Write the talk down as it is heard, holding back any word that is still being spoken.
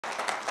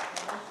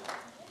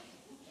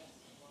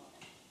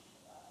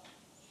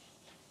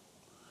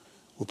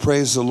Well,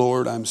 praise the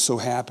Lord. I'm so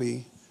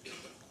happy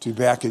to be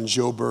back in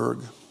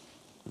Joburg.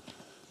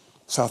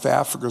 South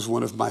Africa is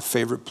one of my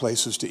favorite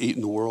places to eat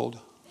in the world.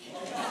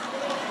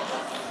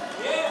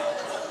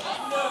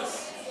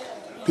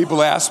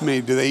 People ask me,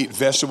 do they eat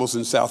vegetables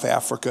in South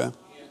Africa?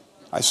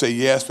 I say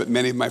yes, but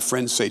many of my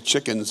friends say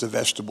chicken's a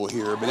vegetable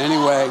here. But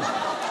anyway,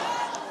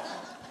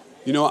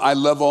 you know, I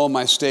love all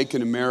my steak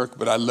in America,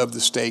 but I love the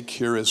steak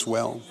here as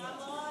well.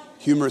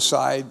 Humor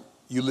aside,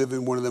 you live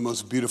in one of the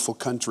most beautiful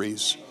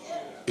countries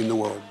in the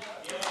world.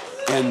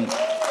 And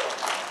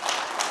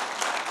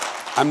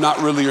I'm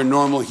not really a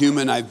normal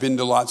human. I've been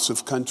to lots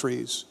of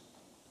countries.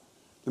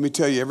 Let me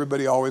tell you,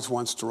 everybody always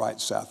wants to write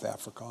South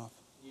Africa off.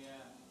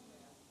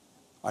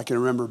 I can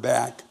remember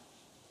back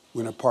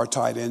when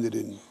apartheid ended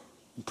and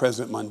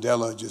President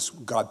Mandela,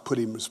 just God put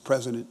him as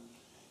president.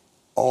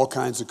 All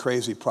kinds of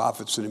crazy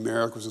prophets in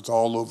America, it's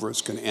all over,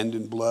 it's going to end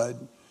in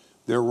blood.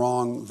 They're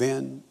wrong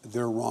then,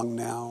 they're wrong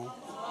now.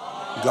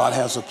 God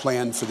has a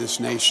plan for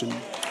this nation.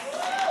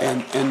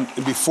 And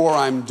before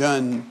I'm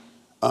done,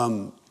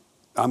 I'm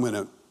going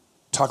to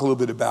talk a little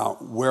bit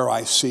about where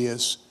I see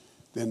us.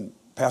 Then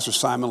Pastor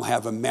Simon will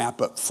have a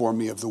map up for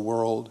me of the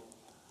world.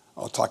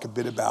 I'll talk a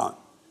bit about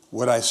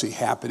what I see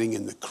happening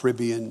in the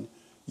Caribbean,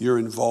 your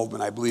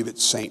involvement. I believe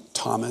it's St.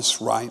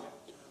 Thomas, right?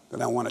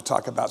 Then I want to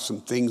talk about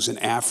some things in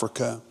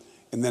Africa,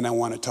 and then I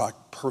want to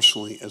talk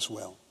personally as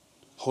well.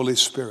 Holy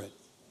Spirit,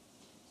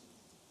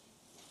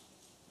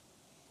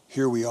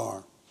 here we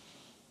are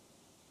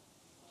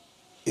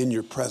in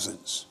your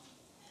presence.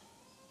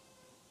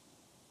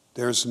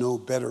 There's no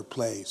better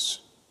place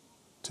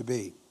to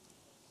be.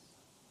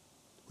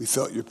 We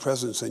felt your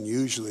presence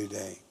unusually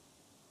today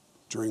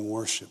during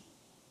worship.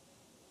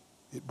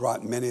 It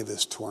brought many of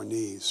us to our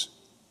knees,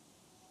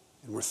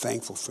 and we're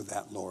thankful for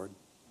that, Lord.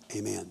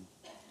 Amen.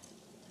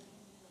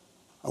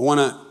 I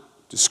want to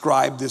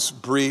describe this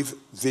brief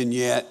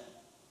vignette,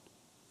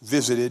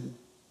 visited.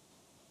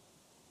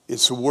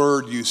 It's a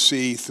word you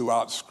see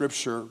throughout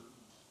Scripture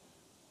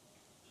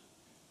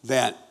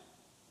that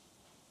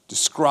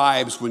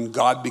describes when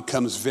God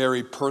becomes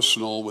very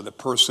personal with a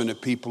person, a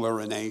people, or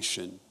a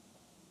nation,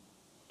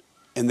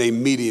 and they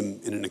meet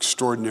him in an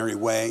extraordinary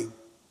way.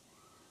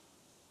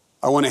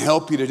 I want to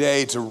help you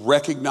today to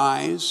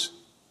recognize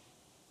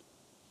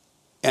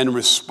and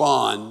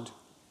respond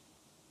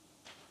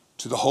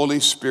to the Holy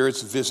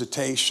Spirit's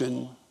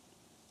visitation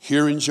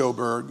here in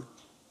Joburg,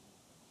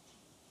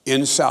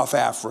 in South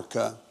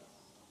Africa,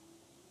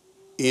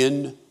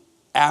 and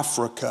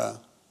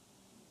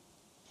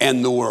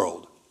the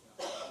world.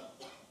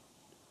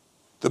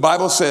 The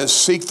Bible says,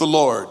 seek the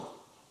Lord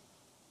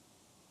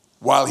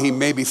while he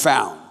may be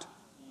found.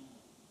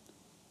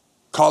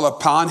 Call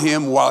upon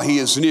him while he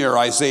is near,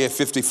 Isaiah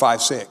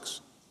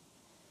 55:6.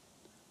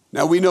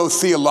 Now we know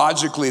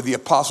theologically the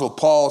Apostle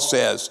Paul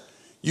says,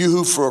 you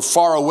who for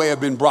far away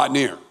have been brought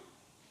near.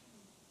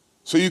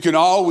 So you can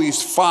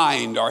always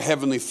find our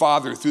Heavenly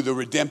Father through the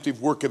redemptive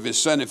work of his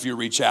Son if you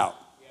reach out.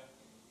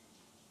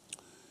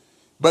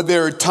 But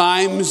there are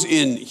times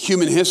in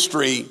human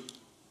history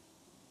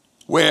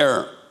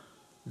where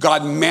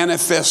God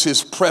manifests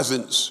his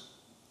presence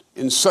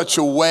in such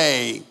a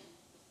way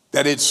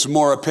that it's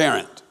more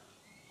apparent,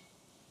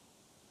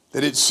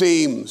 that it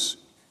seems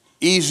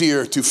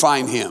easier to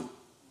find him,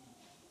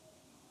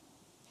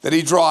 that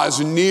he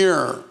draws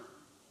near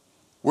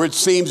where it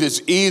seems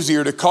it's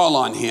easier to call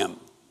on him.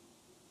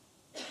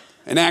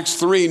 In Acts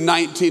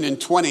 3:19 and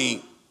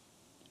 20,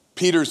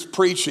 Peter's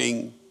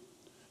preaching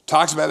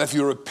talks about if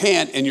you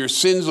repent and your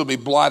sins will be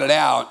blotted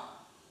out,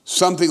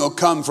 something will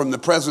come from the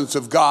presence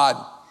of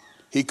God.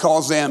 He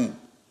calls them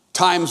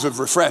times of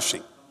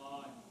refreshing.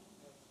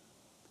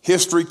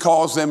 History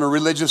calls them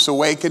religious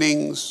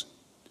awakenings.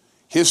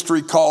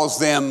 History calls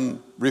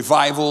them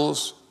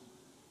revivals.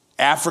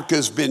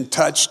 Africa's been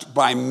touched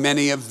by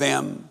many of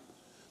them.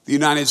 The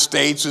United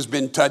States has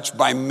been touched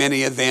by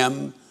many of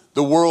them.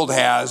 The world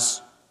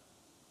has.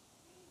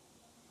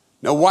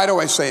 Now, why do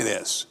I say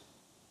this?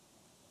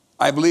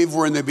 I believe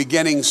we're in the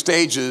beginning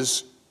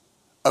stages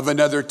of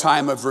another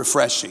time of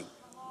refreshing.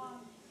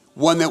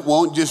 One that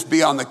won't just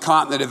be on the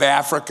continent of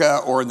Africa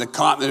or in the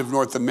continent of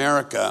North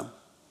America.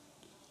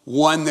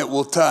 One that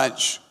will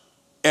touch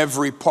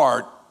every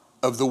part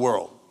of the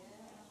world.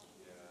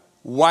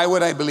 Why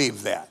would I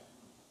believe that?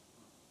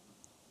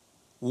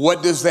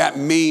 What does that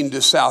mean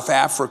to South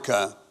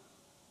Africa,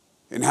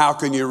 and how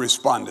can you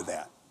respond to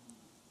that?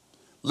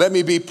 Let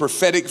me be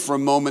prophetic for a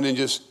moment and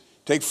just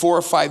take 4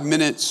 or 5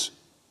 minutes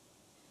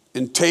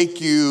and take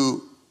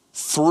you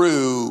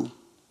through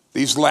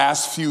these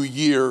last few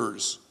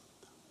years.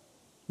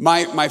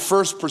 My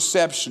first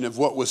perception of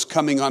what was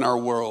coming on our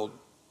world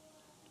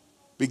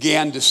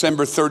began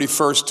December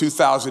 31st,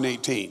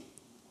 2018.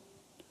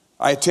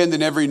 I attend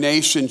an Every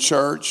Nation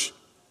church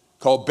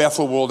called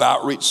Bethel World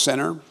Outreach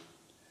Center.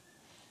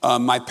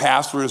 My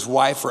pastor and his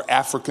wife are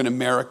African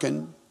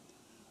American.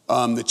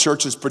 The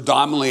church is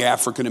predominantly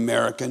African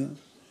American.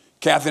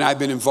 Kathy and I have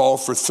been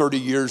involved for 30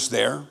 years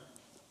there.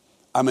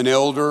 I'm an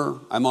elder.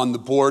 I'm on the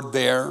board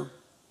there.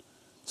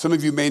 Some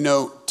of you may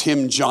know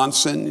Tim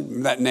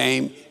Johnson, that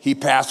name. He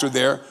pastored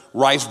there.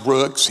 Rice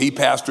Brooks, he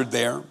pastored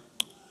there.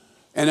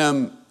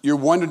 And you're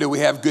wondering, do we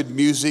have good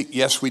music?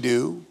 Yes, we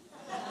do.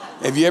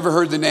 Have you ever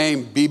heard the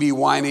name B.B.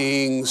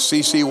 Winings,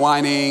 C.C.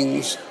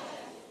 Winings?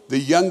 The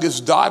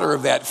youngest daughter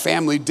of that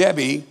family,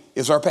 Debbie,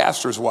 is our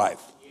pastor's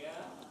wife.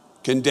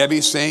 Can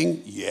Debbie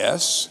sing?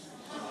 Yes.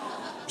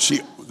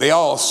 They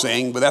all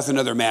sing, but that's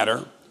another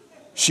matter.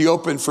 She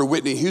opened for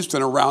Whitney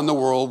Houston around the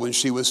world when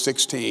she was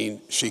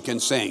 16. She can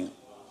sing.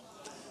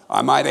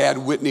 I might add,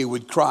 Whitney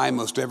would cry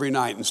most every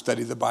night and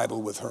study the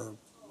Bible with her.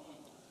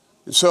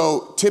 And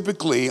so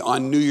typically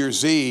on New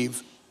Year's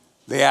Eve,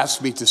 they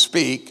asked me to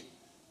speak.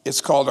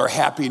 It's called our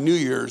Happy New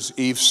Year's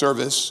Eve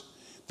service.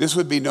 This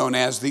would be known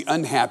as the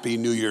Unhappy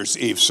New Year's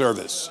Eve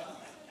service.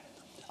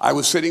 I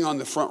was sitting on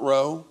the front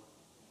row.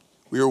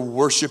 We were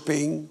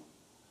worshiping.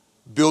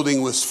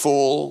 Building was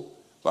full.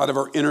 A lot of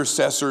our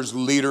intercessors,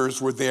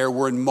 leaders were there.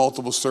 We're in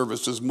multiple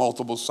services,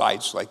 multiple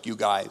sites like you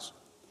guys.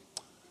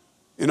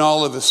 And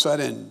all of a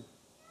sudden,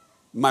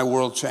 my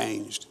world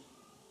changed.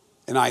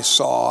 And I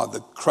saw the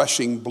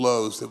crushing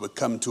blows that would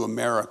come to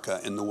America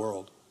in the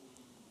world.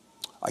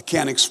 I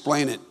can't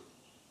explain it.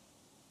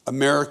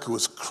 America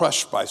was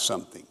crushed by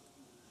something.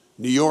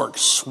 New York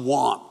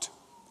swamped.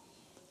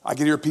 I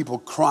could hear people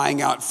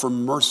crying out for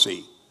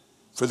mercy,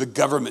 for the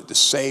government to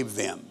save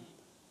them.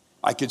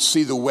 I could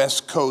see the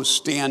West Coast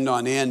stand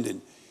on end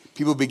and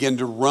people began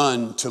to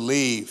run to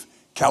leave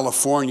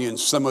California and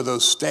some of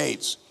those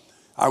states.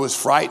 I was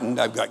frightened.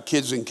 I've got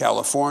kids in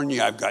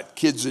California. I've got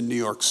kids in New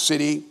York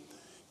City.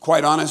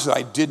 Quite honestly,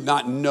 I did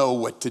not know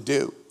what to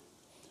do.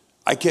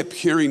 I kept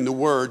hearing the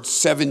word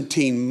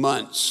 17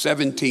 months,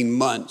 17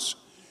 months.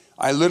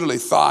 I literally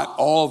thought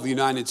all of the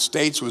United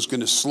States was going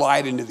to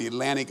slide into the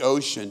Atlantic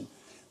Ocean.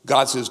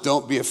 God says,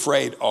 don't be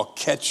afraid, I'll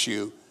catch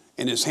you.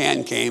 And his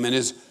hand came, and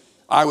as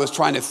I was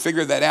trying to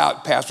figure that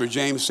out, Pastor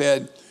James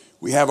said,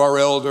 we have our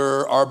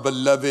elder, our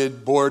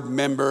beloved board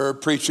member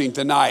preaching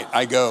tonight.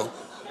 I go,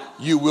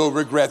 you will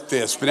regret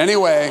this. But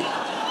anyway,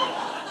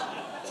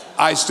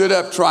 I stood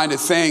up trying to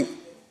think,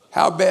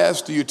 how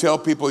best do you tell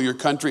people your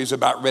country is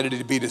about ready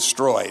to be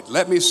destroyed?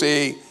 Let me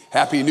see,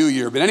 Happy New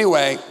Year. But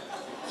anyway,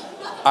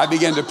 I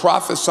began to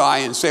prophesy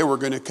and say we're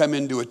going to come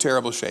into a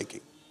terrible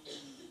shaking.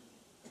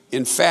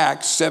 In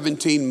fact,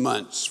 17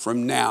 months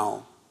from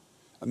now,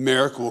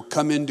 America will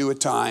come into a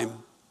time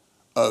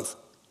of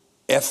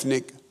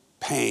ethnic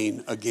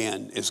pain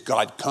again as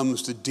God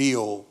comes to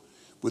deal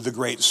with the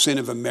great sin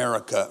of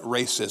America,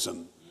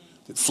 racism,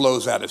 that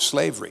flows out of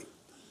slavery.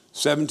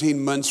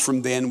 17 months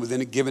from then,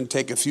 within a give and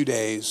take a few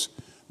days,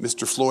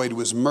 Mr. Floyd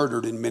was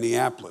murdered in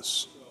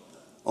Minneapolis.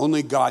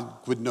 Only God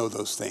would know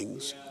those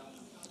things.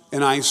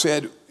 And I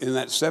said, in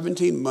that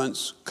 17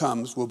 months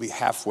comes, we'll be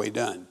halfway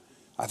done.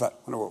 I thought,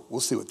 well,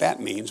 we'll see what that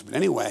means. But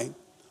anyway,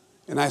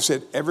 and I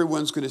said,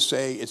 everyone's going to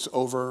say it's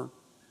over.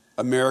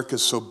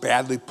 America's so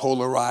badly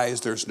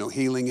polarized, there's no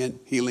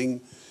healing,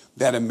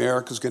 that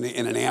America's going to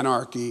end in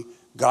anarchy.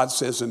 God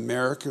says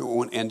America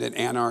won't end in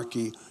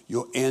anarchy.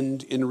 You'll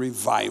end in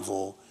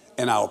revival,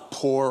 and I'll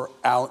pour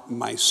out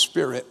my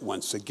spirit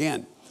once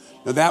again.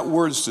 Now that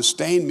word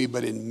sustained me,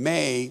 but in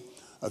May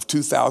of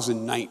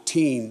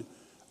 2019,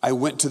 I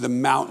went to the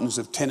mountains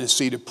of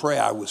Tennessee to pray.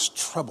 I was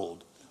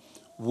troubled.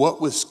 What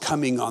was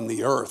coming on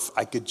the earth?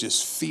 I could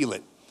just feel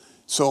it.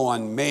 So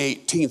on May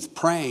 18th,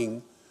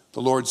 praying,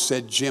 the Lord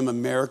said, Jim,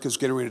 America's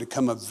getting ready to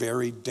become a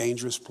very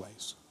dangerous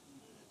place.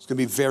 It's going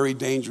to be very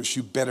dangerous.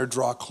 You better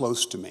draw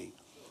close to me.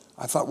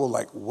 I thought, well,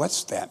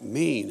 what's that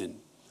mean? And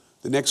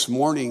the next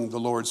morning,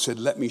 the Lord said,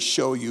 let me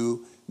show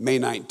you May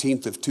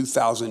 19th of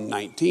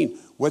 2019,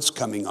 what's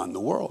coming on the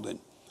world. And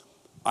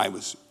I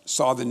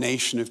saw the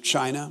nation of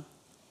China.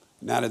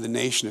 And out of the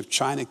nation of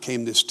China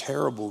came this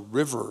terrible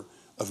river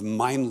of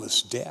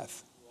mindless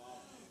death.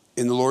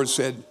 And the Lord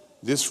said,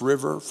 this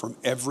river, from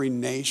every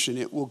nation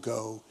it will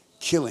go,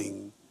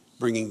 killing,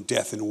 bringing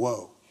death and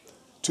woe.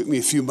 It took me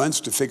a few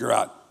months to figure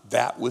out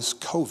that was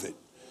COVID.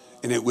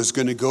 And it was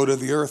going to go to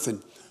the earth.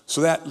 And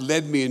so that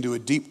led me into a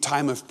deep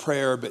time of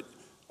prayer. But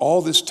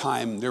all this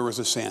time, there was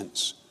a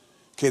sense,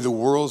 okay, the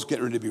world's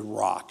getting ready to be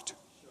rocked.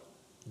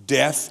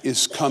 Death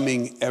is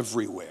coming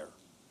everywhere.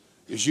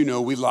 As you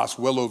know, we lost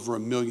well over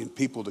 1 million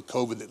people to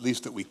COVID, at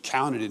least that we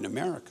counted in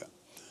America.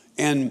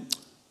 And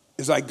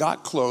as I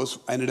got close,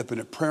 I ended up in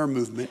a prayer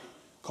movement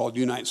called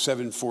Unite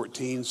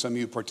 714. Some of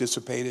you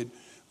participated.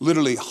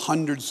 Literally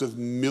hundreds of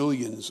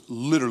millions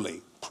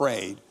literally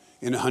prayed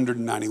in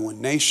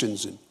 191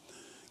 nations.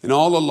 And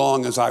all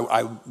along, as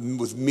I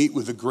would meet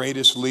with the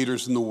greatest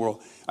leaders in the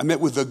world, I met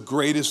with the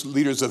greatest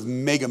leaders of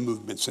mega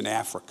movements in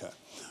Africa.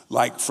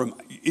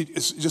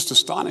 It's just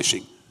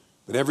astonishing.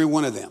 But every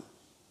one of them,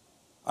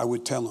 I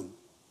would tell them,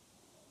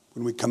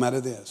 when we come out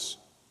of this,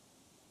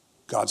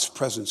 God's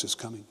presence is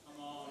coming.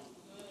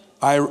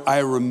 I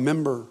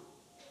remember,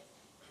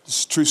 this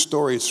is a true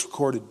story, it's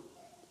recorded.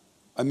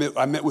 I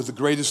met with the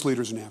greatest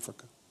leaders in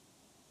Africa.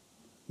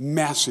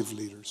 Massive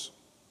leaders.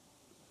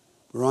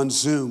 We're on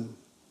Zoom.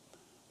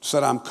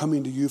 Said, I'm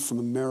coming to you from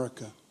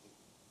America.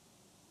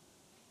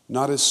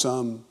 Not as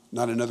some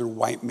not another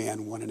white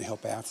man wanting to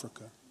help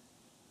Africa.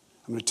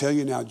 I'm going to tell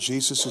you now,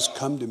 Jesus has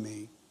come to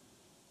me,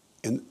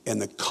 and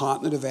the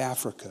continent of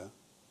Africa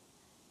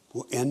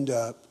will end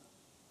up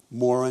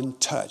more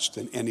untouched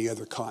than any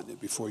other continent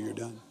before you're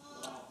done.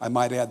 I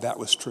might add that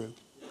was true.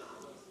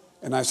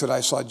 And I said, I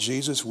saw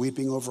Jesus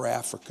weeping over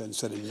Africa and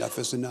said, enough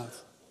is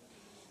enough.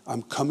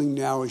 I'm coming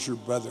now as your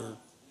brother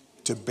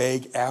to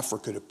beg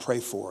Africa to pray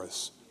for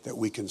us that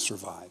we can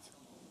survive.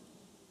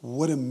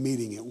 What a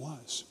meeting it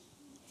was.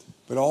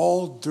 But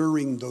all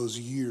during those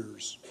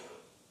years,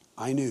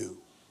 I knew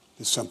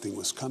that something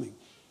was coming.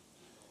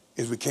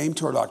 As we came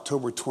toward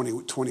October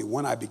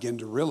 2021, I began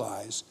to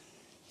realize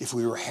if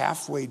we were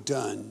halfway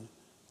done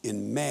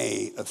in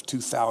May of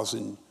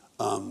 2000,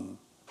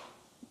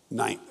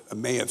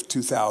 May of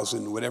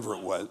 2000, whatever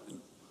it was,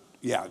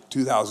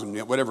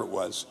 2000, whatever it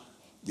was,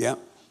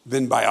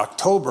 then by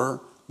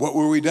October, what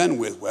were we done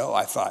with? Well,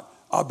 I thought,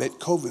 I'll bet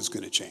COVID's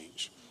going to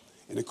change.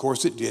 And of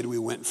course it did. We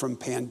went from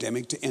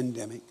pandemic to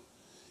endemic.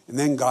 And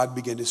then God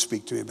began to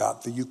speak to me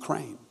about the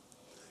Ukraine.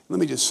 Let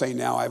me just say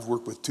now, I've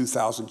worked with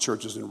 2,000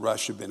 churches in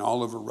Russia, been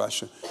all over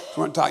Russia.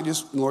 So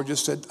the Lord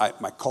just said, I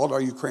called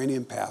our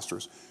Ukrainian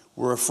pastors.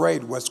 We're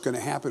afraid what's going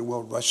to happen.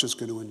 Well, Russia's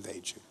going to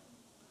invade you.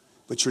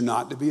 But you're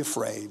not to be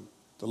afraid.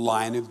 The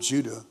Lion of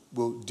Judah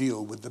will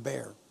deal with the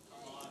bear.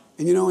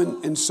 And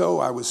and so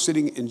I was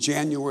sitting in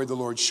January, the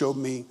Lord showed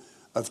me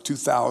of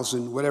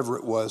 2000, whatever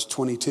it was,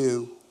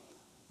 22,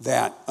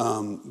 that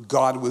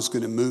God was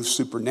going to move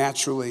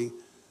supernaturally.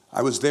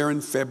 I was there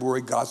in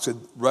February. God said,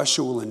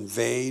 Russia will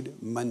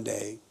invade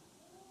Monday.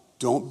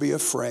 Don't be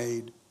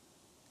afraid.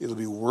 It'll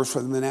be worse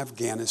for them than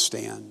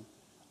Afghanistan.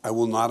 I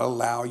will not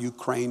allow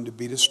Ukraine to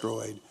be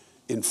destroyed.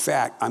 In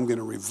fact, I'm going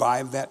to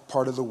revive that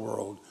part of the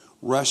world.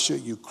 Russia,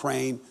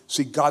 Ukraine.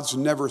 See, God's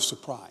never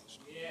surprised.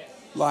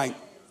 Like,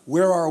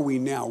 where are we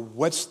now?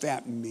 What's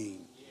that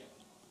mean?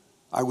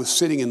 I was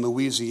sitting in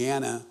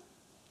Louisiana,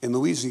 and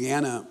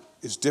Louisiana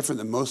is different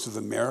than most of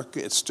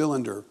America. It's still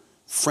under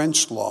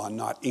French law,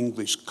 not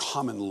English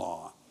common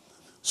law.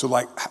 So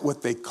like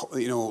what they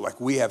call, like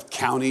we have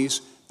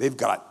counties, they've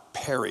got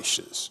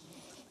parishes.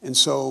 And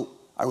so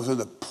I was in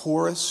the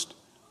poorest,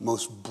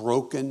 most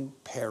broken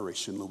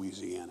parish in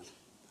Louisiana.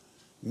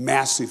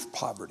 Massive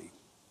poverty.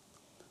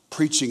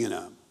 Preaching in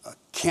a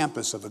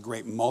campus of a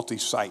great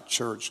multi-site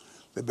church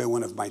led by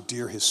one of my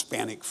dear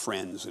Hispanic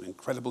friends, an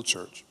incredible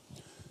church.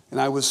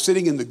 And I was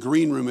sitting in the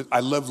green room.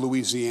 I love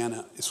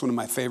Louisiana. It's one of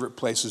my favorite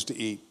places to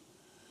eat.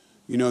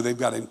 They've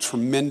got a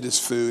tremendous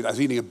food. I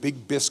was eating a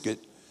big biscuit,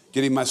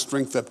 getting my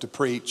strength up to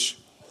preach.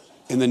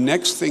 And the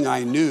next thing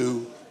I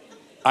knew,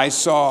 I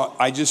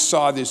just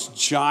saw this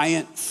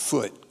giant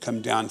foot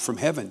come down from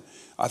heaven.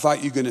 I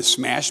thought you were going to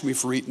smash me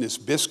for eating this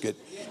biscuit.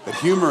 But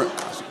humor,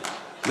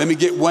 let me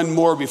get one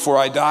more before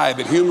I die.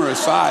 But humor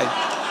aside,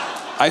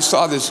 I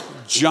saw this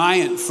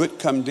giant foot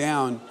come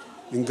down,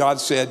 and God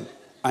said,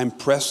 I'm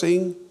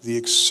pressing the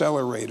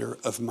accelerator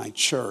of my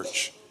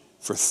church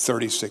for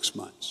 36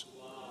 months.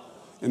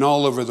 And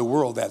all over the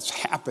world, that's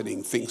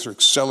happening. Things are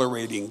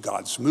accelerating.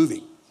 God's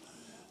moving.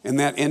 And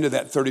that end of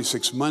that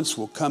 36 months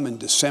will come in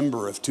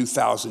December of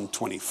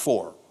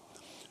 2024.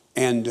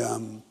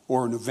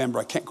 Or November.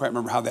 I can't quite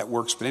remember how that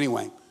works. But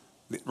anyway,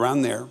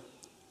 around there.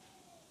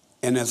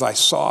 And as I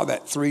saw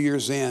that 3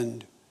 years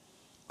end,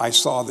 I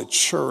saw the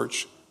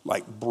church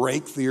like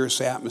break the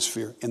earth's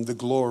atmosphere and the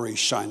glory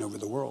shine over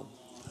the world.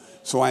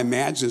 So I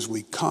imagine as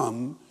we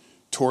come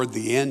toward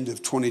the end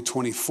of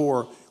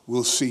 2024,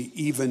 we'll see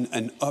even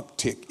an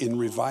uptick in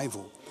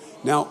revival.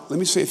 Now, let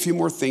me say a few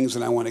more things,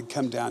 and I want to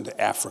come down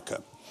to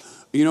Africa.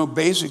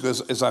 Basically,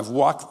 as I've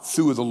walked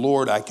through with the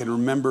Lord, I can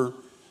remember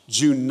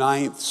June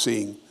 9th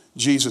seeing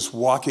Jesus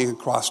walking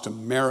across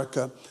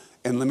America.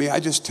 And I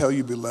just tell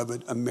you,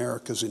 beloved,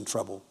 America's in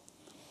trouble.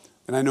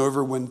 And I know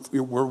everyone,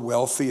 we're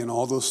wealthy and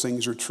all those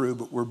things are true,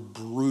 but we're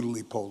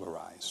brutally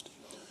polarized.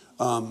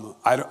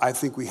 I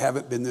think we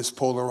haven't been this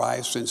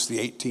polarized since the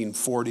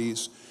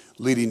 1840s,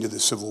 leading to the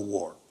Civil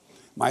War.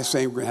 Am I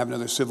saying we're going to have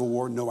another civil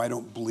war? No, I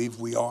don't believe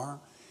we are.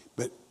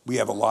 But we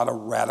have a lot of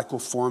radical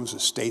forms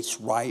of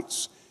states'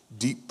 rights,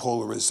 deep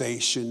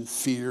polarization,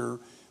 fear,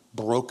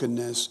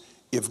 brokenness.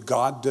 If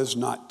God does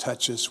not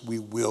touch us, we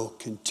will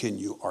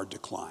continue our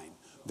decline.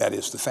 That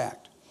is the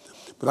fact.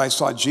 But I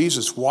saw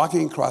Jesus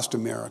walking across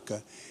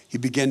America. He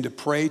began to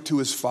pray to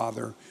his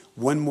Father,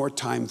 one more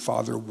time,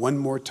 Father, one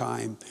more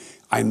time.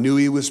 I knew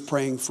he was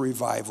praying for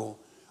revival.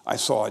 I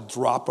saw a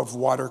drop of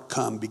water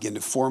begin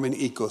to form an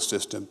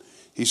ecosystem.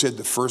 He said,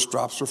 the first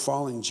drops are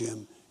falling,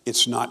 Jim.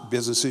 It's not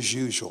business as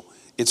usual.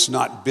 It's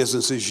not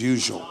business as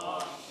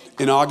usual.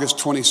 In August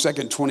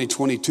 22nd,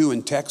 2022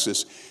 in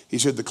Texas, he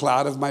said, the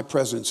cloud of my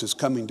presence is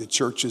coming to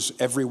churches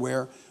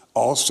everywhere.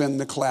 I'll send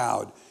the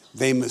cloud.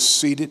 They must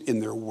seed it in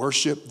their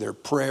worship, their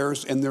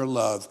prayers, and their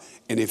love.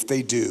 And if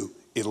they do,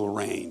 it'll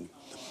rain.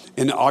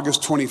 In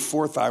August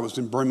 24th, I was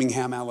in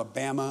Birmingham,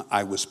 Alabama.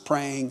 I was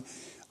praying.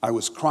 I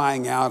was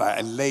crying out.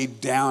 I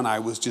laid down. I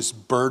was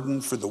just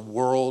burdened for the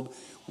world.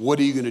 What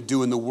are you going to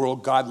do in the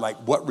world, God? Like,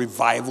 what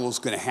revival is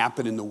going to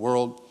happen in the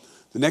world?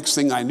 The next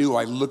thing I knew,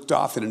 I looked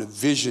off and in a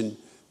vision,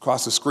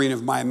 across the screen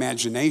of my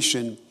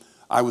imagination,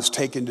 I was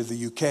taken to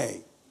the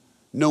UK.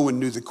 No one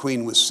knew the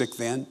Queen was sick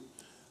then.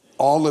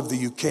 All of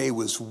the UK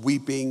was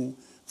weeping,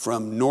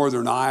 from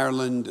Northern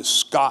Ireland to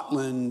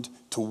Scotland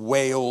to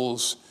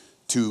Wales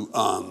to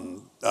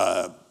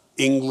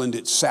England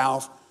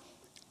itself,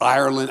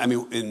 Ireland. I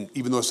mean, and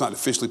even though it's not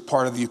officially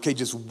part of the UK,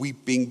 just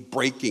weeping,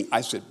 breaking.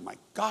 I said, my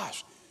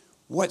gosh,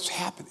 what's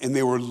happened? And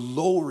they were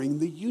lowering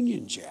the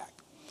Union Jack.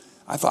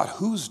 I thought,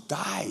 who's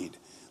died?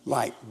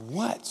 Like,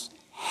 what's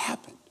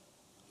happened?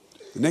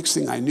 The next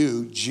thing I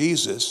knew,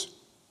 Jesus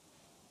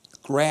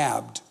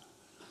grabbed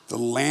the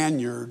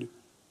lanyard,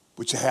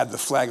 which had the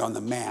flag on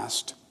the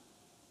mast,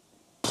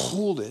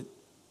 pulled it,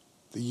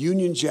 the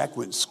Union Jack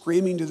went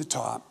screaming to the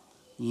top,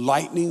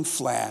 lightning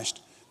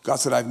flashed. God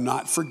said, I've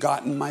not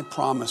forgotten my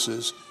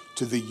promises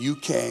to the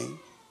UK.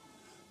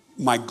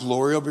 My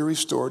glory will be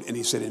restored. And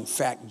he said, in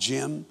fact,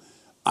 Jim,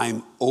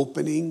 I'm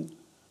opening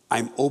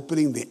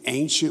the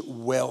ancient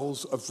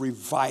wells of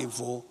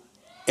revival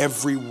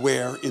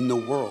everywhere in the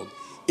world.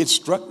 It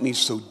struck me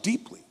so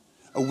deeply.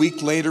 A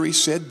week later, he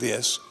said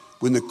this,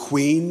 when the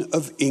Queen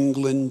of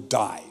England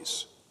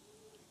dies,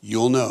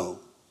 you'll know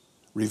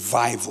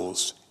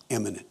revival's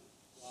imminent.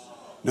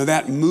 Now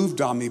that moved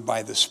on me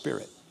by the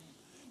Spirit.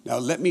 Now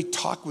let me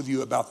talk with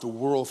you about the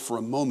world for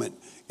a moment,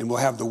 and we'll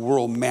have the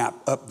world map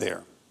up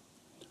there.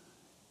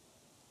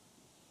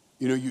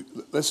 You know,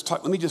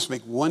 let me just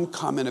make one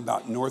comment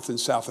about North and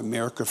South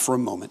America for a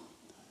moment.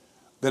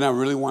 Then I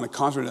really want to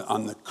concentrate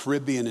on the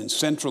Caribbean and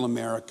Central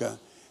America.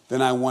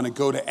 Then I want to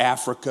go to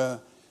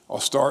Africa. I'll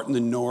start in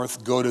the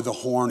north, go to the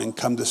Horn, and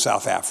come to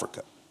South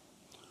Africa.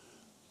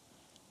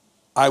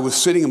 I was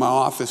sitting in my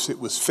office. It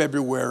was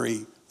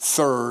February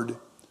 3rd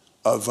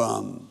of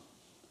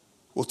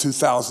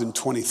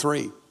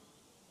 2023.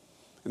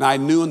 And I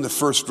knew when the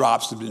first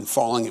drops had been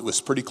falling, it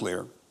was pretty clear.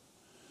 And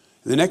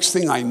the next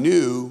thing I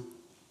knew,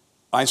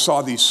 I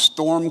saw these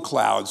storm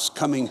clouds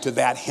coming to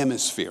that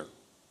hemisphere.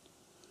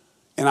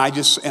 And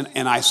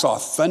I saw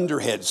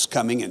thunderheads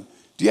coming. And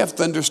do you have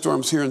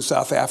thunderstorms here in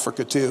South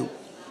Africa too?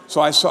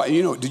 So I saw,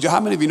 how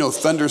many of you know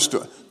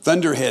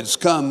thunderheads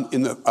come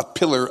in a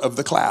pillar of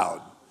the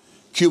cloud?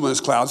 Cumulus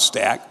cloud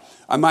stack.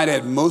 I might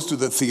add most of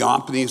the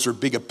theophanies or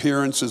big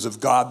appearances of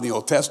God in the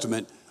Old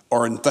Testament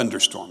are in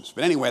thunderstorms.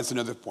 But anyway, that's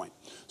another point.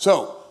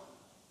 So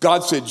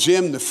God said,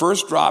 Jim, the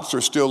first drops are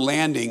still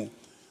landing,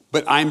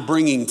 but I'm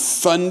bringing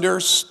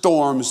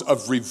thunderstorms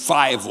of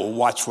revival.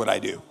 Watch what I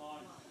do.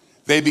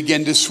 They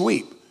begin to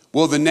sweep.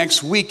 Well, the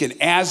next week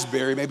in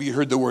Asbury, maybe you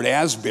heard the word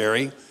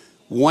Asbury,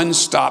 one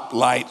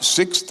stoplight,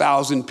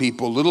 6,000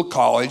 people, little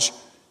college.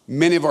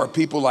 Many of our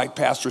people like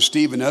Pastor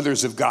Steve and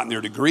others have gotten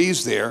their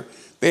degrees there.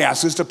 They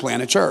asked us to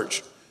plant a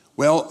church.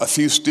 Well, a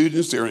few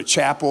students, they're in a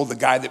chapel. The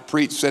guy that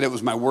preached said it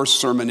was my worst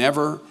sermon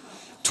ever.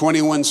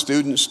 21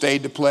 students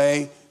stayed to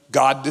play.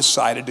 God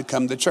decided to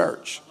come to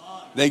church.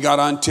 They got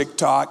on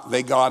TikTok.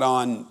 They got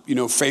on,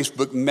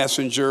 Facebook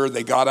Messenger.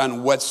 They got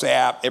on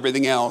WhatsApp,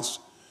 everything else.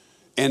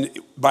 And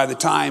by the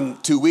time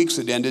 2 weeks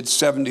had ended,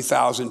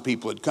 70,000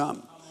 people had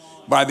come.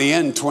 By the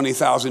end,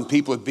 20,000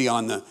 people would be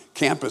on the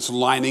campus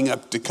lining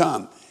up to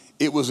come.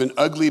 It was an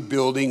ugly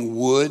building,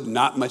 wood,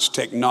 not much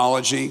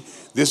technology.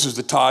 This is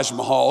the Taj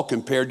Mahal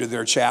compared to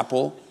their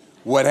chapel.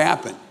 What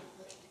happened?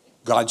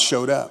 God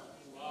showed up.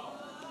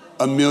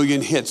 1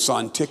 million hits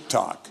on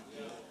TikTok.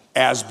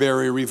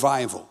 Asbury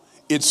Revival.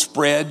 It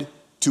spread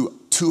to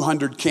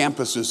 200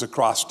 campuses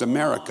across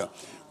America.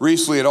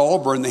 Recently at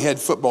Auburn, the head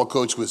football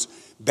coach was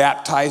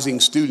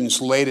baptizing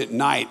students late at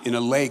night in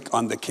a lake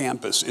on the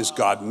campus as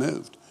God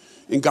moved.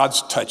 And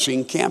God's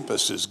touching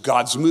campuses.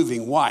 God's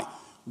moving. Why?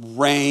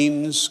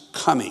 Rain's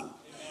coming.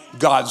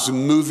 God's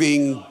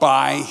moving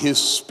by his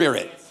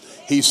Spirit.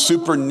 He's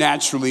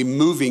supernaturally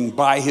moving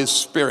by his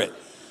Spirit.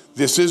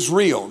 This is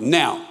real.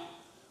 Now,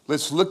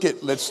 let's look.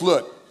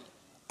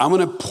 I'm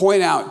going to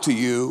point out to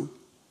you,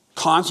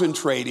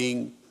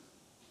 concentrating.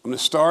 I'm going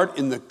to start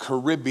in the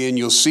Caribbean.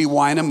 You'll see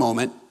why in a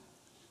moment.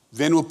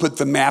 Then we'll put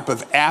the map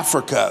of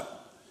Africa.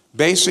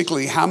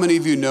 Basically, how many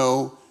of you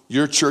know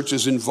your church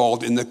is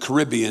involved in the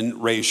Caribbean?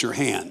 Raise your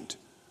hand.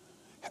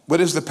 What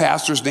is the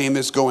pastor's name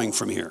that's going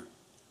from here?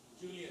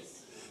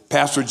 Julius.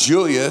 Pastor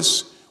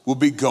Julius will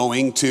be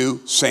going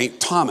to St.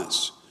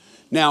 Thomas.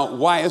 Now,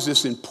 why is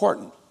this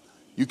important?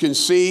 You can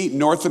see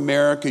North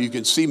America, you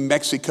can see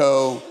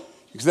Mexico, you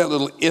can see that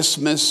little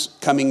isthmus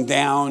coming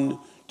down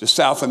to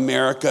South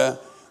America.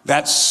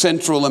 That's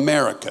Central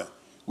America.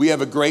 We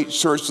have a great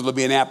church that will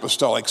be an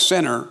apostolic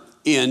center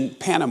in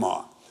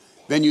Panama.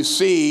 Then you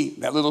see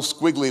that little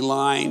squiggly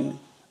line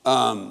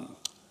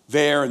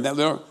there, and that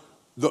little,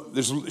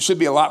 there should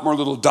be a lot more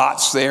little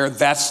dots there.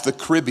 That's the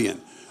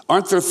Caribbean.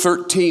 Aren't there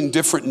 13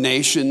 different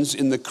nations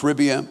in the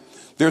Caribbean?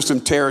 There's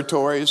some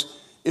territories.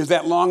 Is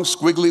that long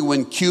squiggly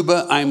one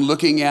Cuba I'm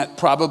looking at?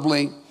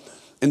 Probably.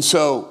 And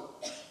so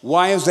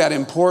why is that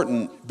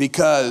important?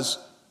 Because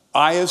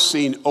I have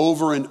seen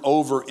over and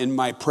over in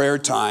my prayer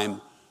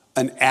time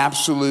an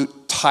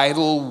absolute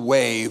tidal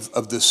wave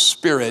of the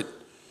Spirit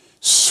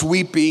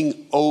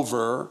sweeping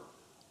over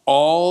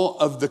all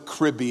of the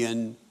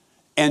Caribbean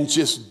and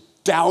just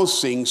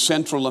dousing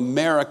Central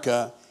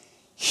America,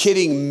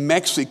 hitting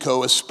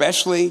Mexico,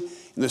 especially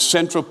in the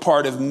central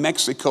part of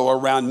Mexico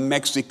around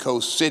Mexico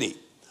City.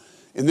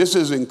 And this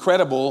is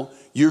incredible.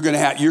 You're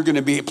going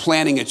to be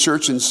planning a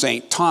church in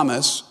St.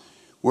 Thomas,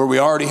 where we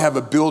already have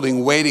a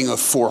building waiting of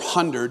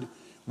 400,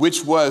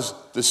 which was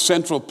the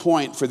central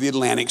point for the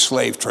Atlantic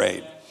slave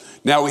trade.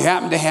 Now, we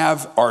happen to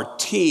have our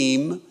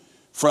team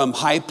from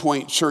High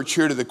Point Church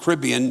here to the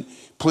Caribbean.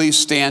 Please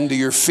stand to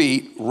your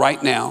feet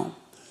right now.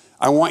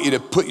 I want you to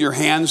put your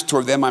hands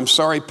toward them. I'm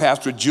sorry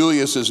Pastor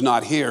Julius is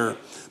not here,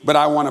 but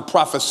I want to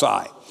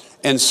prophesy.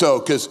 And so,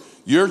 because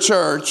your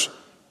church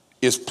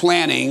is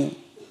planning,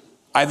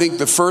 I think,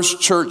 the first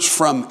church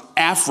from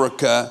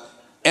Africa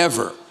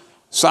ever.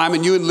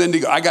 Simon, you and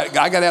Lindy, I got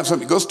to have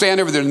something. Go stand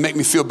over there and make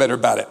me feel better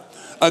about it.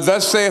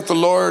 Thus saith the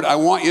Lord, I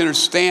want you to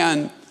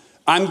understand,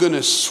 I'm going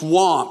to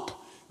swamp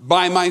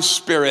by my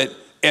spirit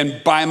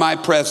and by my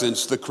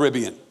presence the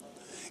Caribbean.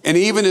 And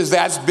even as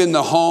that's been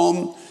the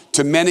home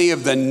to many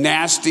of the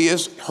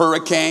nastiest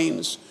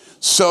hurricanes,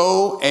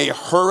 so a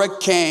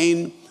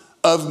hurricane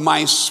of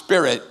my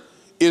spirit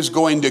is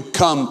going to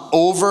come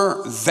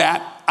over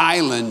that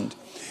island.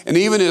 And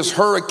even as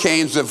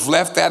hurricanes have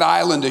left that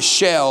island a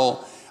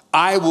shell,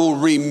 I will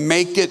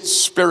remake it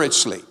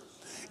spiritually.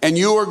 And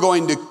you are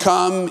going to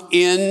come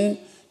in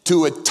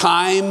to a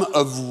time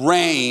of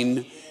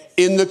rain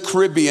in the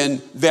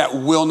Caribbean that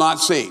will not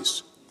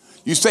cease.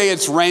 You say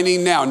it's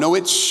raining now. No,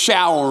 it's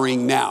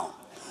showering now.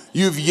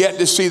 You've yet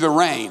to see the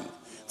rain.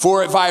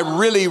 For if I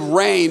really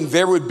rained,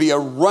 there would be a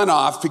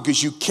runoff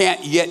because you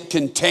can't yet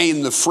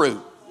contain the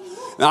fruit.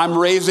 Now, I'm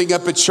raising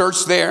up a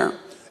church there.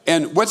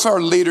 And what's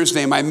our leader's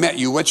name? I met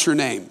you. What's your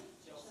name?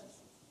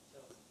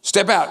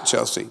 Step out,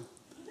 Chelsea.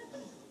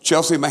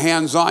 Chelsea, my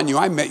hand's on you.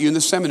 I met you in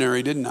the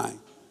seminary, didn't I? I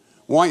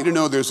want you to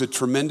know there's a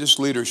tremendous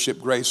leadership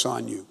grace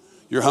on you.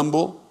 You're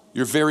humble.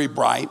 You're very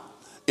bright.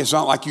 It's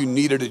not like you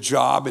needed a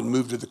job and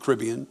moved to the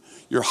Caribbean.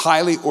 You're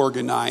highly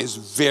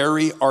organized,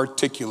 very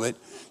articulate.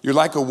 You're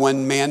like a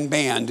one-man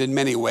band in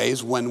many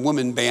ways,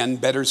 one-woman band,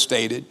 better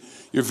stated.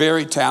 You're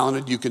very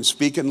talented. You can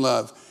speak in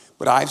love.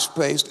 But I've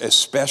placed a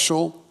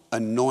special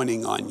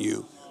anointing on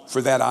you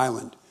for that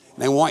island.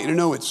 And I want you to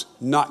know it's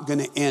not going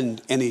to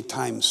end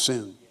anytime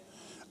soon.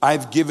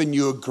 I've given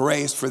you a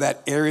grace for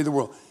that area of the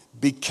world.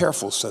 Be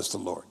careful, says the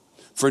Lord.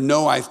 For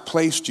know I've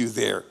placed you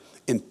there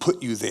and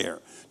put you there.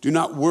 Do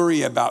not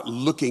worry about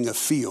looking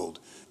afield.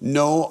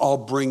 No, I'll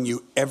bring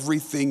you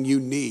everything you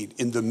need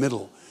in the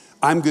middle.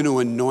 I'm going to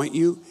anoint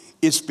you.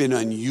 It's been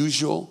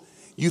unusual.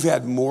 You've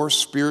had more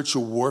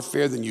spiritual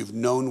warfare than you've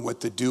known what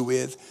to do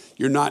with.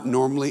 You're not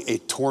normally a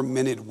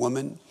tormented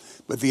woman,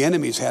 but the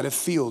enemy's had a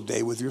field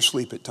day with your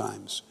sleep at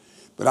times.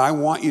 But I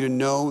want you to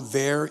know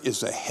there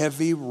is a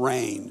heavy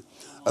rain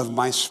of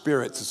my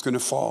spirit that's going to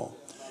fall.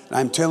 And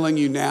I'm telling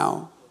you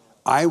now,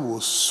 I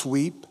will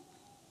sweep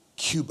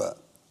Cuba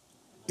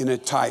in a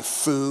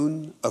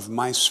typhoon of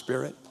my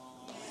spirit.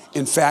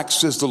 In fact,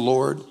 says the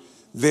Lord,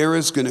 there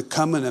is going to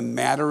come in a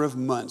matter of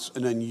months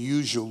an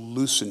unusual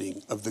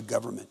loosening of the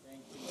government.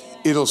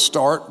 It'll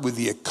start with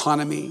the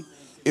economy.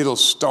 It'll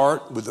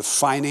start with the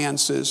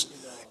finances.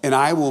 And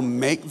I will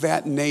make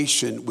that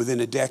nation within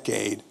a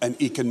decade an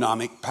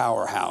economic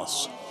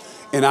powerhouse.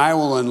 And I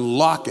will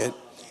unlock it.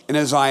 And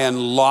as I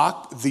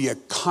unlock the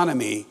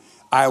economy,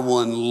 I will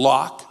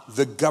unlock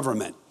the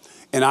government.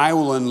 And I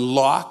will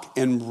unlock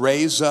and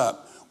raise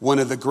up one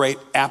of the great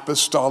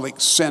apostolic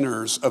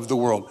centers of the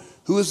world.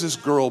 Who is this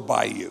girl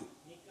by you?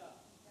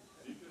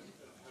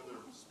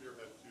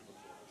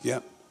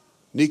 Yep.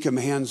 Nika,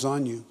 my hand's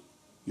on you.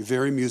 You're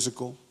very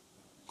musical,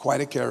 quite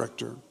a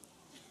character,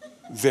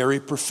 very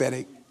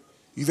prophetic.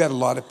 You've had a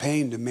lot of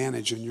pain to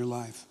manage in your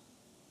life.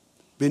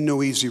 Been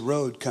no easy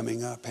road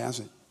coming up, has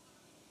it?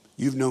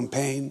 You've known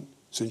pain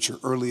since your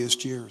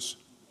earliest years.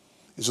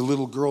 As a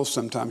little girl,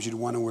 sometimes you'd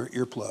want to wear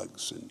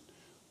earplugs and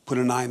put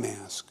an eye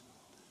mask.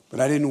 But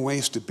I didn't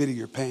waste a bit of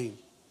your pain.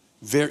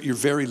 You're a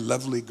very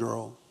lovely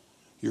girl.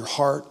 Your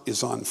heart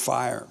is on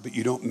fire, but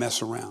you don't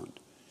mess around.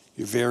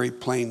 You're very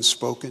plain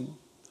spoken.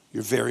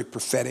 You're very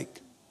prophetic.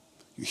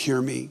 You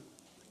hear me.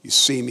 You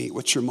see me.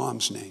 What's your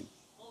mom's name?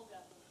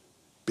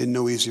 Been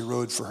no easy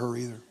road for her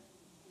either.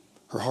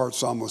 Her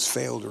heart's almost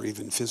failed her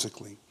even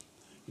physically.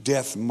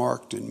 Death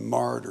marked and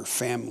marred her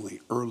family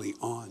early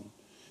on.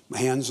 My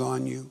hand's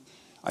on you.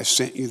 I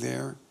sent you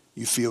there.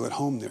 You feel at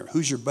home there.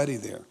 Who's your buddy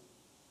there?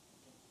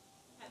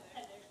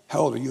 Heather. How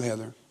old are you,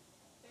 Heather?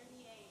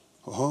 38.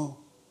 Oh,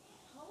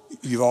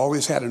 you've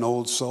always had an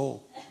old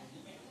soul.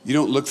 You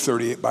don't look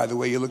 38, by the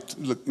way. You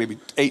look maybe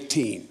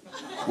 18.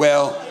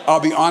 Well, I'll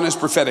be honest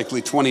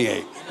prophetically,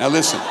 28. Now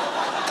listen,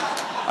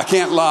 I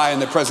can't lie in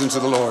the presence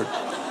of the Lord.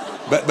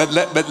 But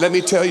let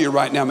me tell you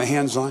right now, my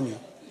hand's on you.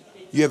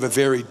 You have a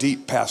very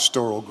deep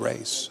pastoral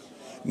grace.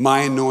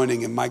 My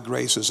anointing and my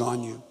grace is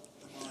on you.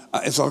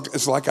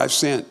 It's like I've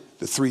sent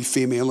the 3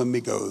 female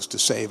amigos to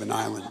save an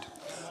island.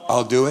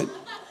 I'll do it.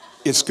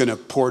 It's going to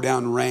pour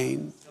down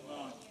rain.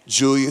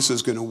 Julius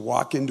is going to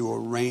walk into a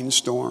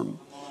rainstorm.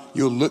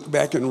 You'll look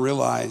back and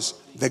realize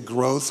the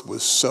growth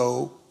was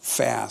so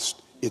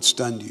fast, it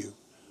stunned you.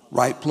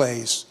 right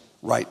place,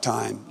 right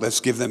time. Let's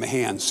give them a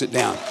hand. Sit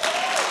down.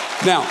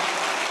 Now,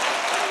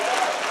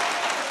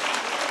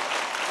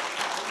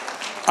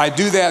 I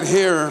do that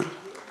here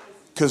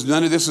because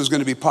none of this is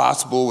going to be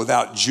possible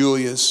without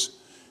Julius.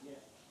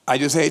 I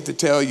just hate to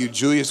tell you,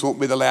 Julius won't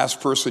be the last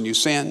person you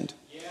send.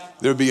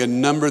 There'll be a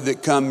number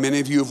that come.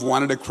 Many of you have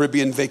wanted a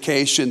Caribbean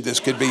vacation.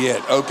 This could be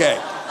it.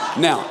 Okay.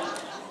 Now,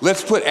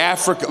 let's put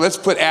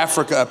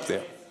Africa up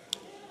there.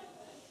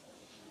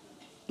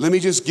 Let me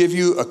just give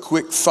you a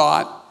quick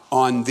thought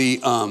on the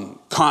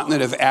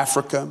continent of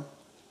Africa.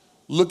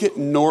 Look at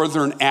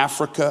northern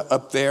Africa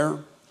up there.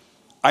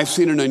 I've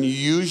seen an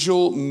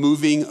unusual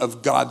moving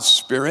of God's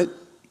Spirit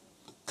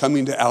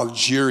coming to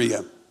Algeria.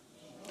 In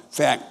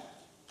fact,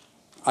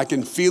 I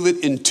can feel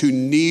it in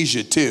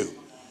Tunisia too.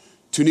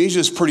 Tunisia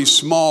is pretty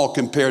small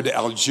compared to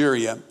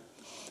Algeria.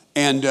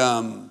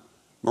 And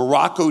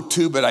Morocco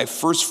too, but I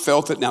first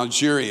felt it in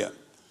Algeria.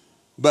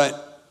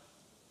 But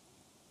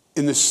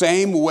in the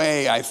same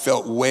way I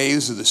felt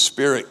waves of the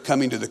Spirit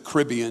coming to the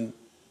Caribbean,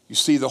 you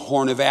see the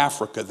Horn of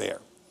Africa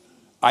there.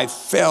 I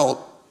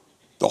felt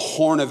the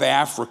Horn of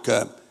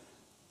Africa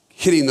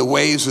hitting the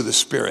waves of the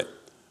Spirit.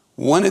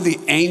 One of the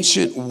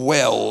ancient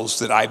wells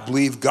that I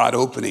believe God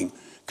opening,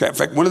 in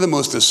fact, one of the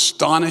most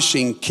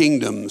astonishing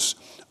kingdoms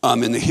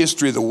in the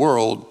history of the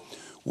world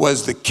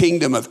was the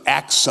kingdom of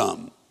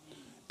Aksum.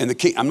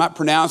 And I'm not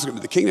pronouncing it,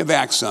 but the kingdom of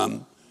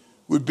Aksum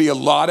would be a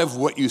lot of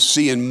what you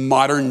see in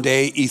modern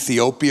day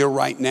Ethiopia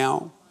right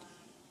now,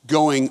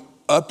 going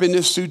up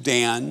into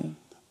Sudan.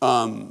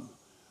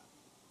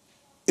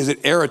 Is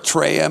it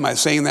Eritrea? Am I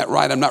saying that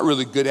right? I'm not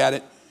really good at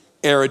it.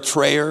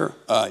 Eritrea,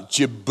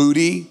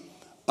 Djibouti,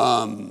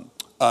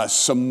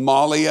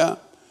 Somalia.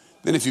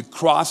 Then if you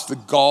cross the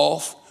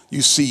Gulf,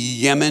 you see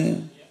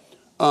Yemen.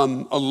 A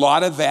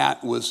lot of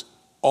that was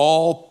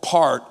all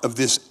part of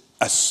this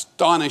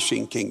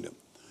astonishing kingdom.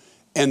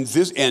 And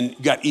you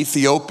got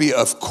Ethiopia,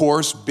 of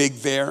course, big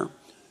there.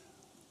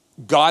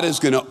 God is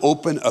going to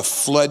open a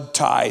flood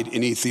tide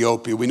in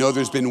Ethiopia. We know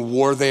there's been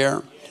war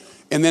there.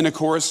 And then, of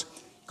course,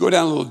 go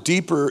down a little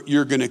deeper,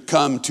 you're going to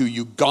come to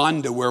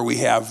Uganda, where we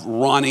have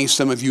Ronnie.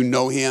 Some of you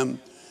know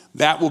him.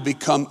 That will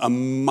become a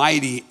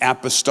mighty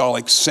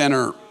apostolic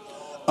center.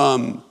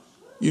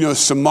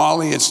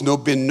 Somalia, it's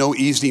been no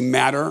easy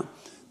matter,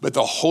 but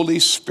the Holy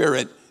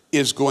Spirit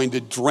is going to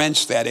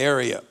drench that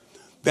area.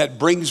 That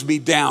brings me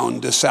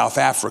down to South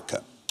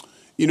Africa.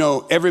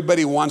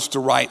 Everybody wants to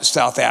write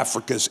South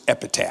Africa's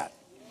epitaph.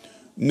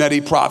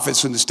 Nutty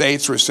prophets in the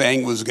States were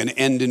saying it was going to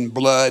end in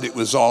blood. It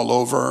was all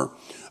over.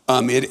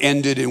 It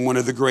ended in one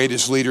of the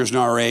greatest leaders in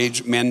our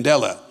age,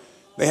 Mandela.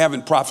 They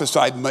haven't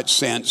prophesied much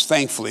since,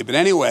 thankfully. But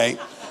anyway,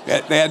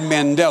 they had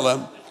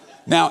Mandela.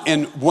 Now,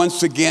 and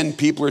once again,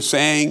 people are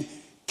saying,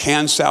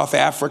 can South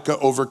Africa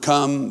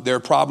overcome their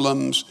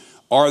problems?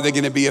 Are they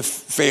going to be a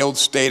failed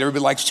state?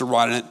 Everybody likes to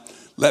run it.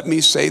 Let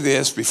me say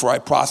this before I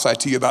prophesy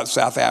to you about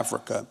South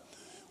Africa.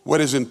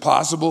 What is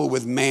impossible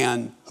with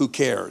man, who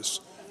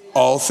cares?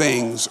 All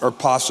things are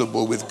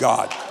possible with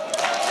God.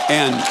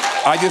 And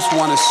I just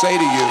want to say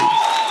to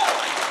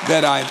you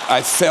that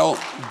I felt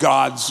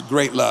God's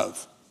great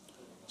love.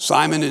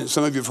 Simon, and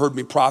some of you have heard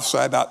me prophesy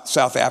about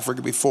South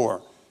Africa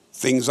before.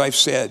 Things I've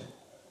said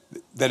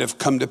that have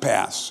come to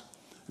pass.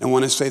 And I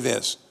want to say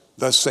this,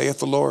 thus saith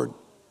the Lord.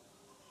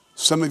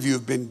 Some of you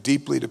have been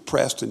deeply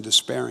depressed and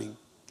despairing.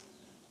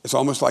 It's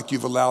almost like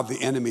you've allowed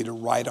the enemy to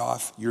write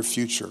off your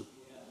future,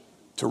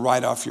 to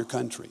write off your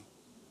country.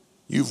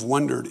 You've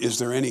wondered, is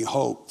there any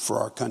hope for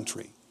our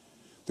country?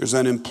 There's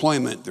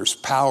unemployment, there's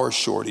power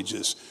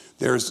shortages,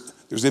 there's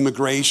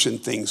immigration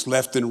things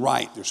left and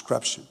right, there's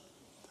corruption.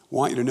 I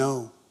want you to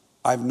know,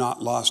 I've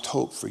not lost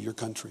hope for your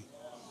country.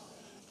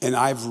 And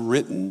I've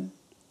written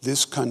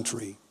this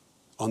country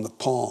on the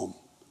palm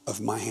of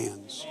my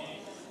hands.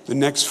 The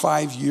next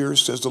 5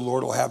 years, says the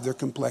Lord, will have their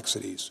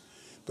complexities,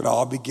 but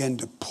I'll begin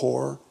to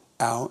pour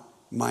out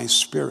my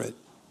Spirit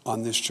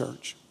on this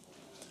church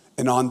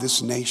and on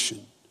this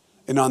nation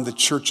and on the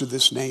church of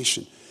this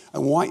nation. I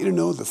want you to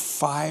know the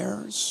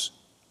fires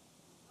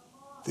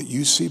that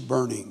you see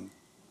burning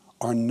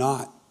are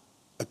not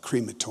a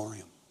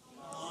crematorium.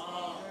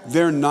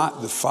 They're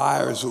not the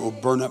fires that will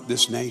burn up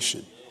this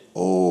nation.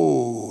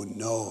 Oh,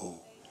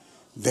 no.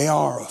 They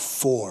are a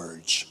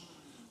forge,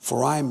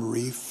 for I'm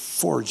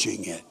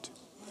reforging it,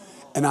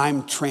 and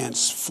I'm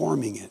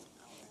transforming it.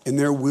 And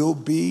there will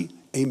be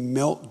a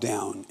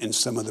meltdown in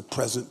some of the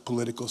present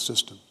political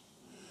system.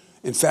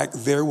 In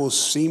fact, there will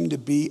seem to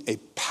be a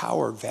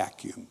power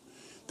vacuum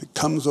that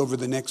comes over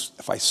the next,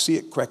 if I see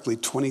it correctly,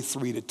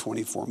 23 to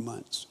 24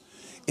 months.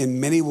 And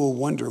many will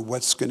wonder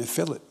what's going to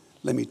fill it.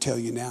 Let me tell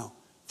you now,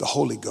 the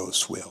Holy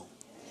Ghost will.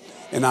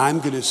 And I'm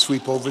going to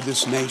sweep over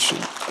this nation.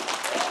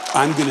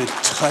 I'm going to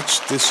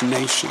touch this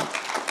nation.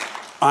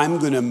 I'm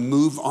going to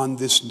move on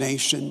this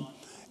nation.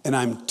 And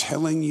I'm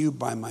telling you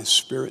by my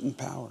Spirit and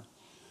power,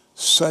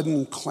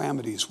 sudden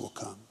calamities will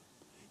come.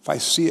 If I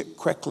see it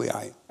correctly,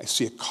 I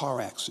see a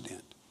car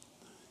accident.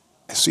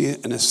 I see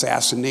an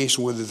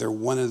assassination, whether they're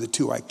one of the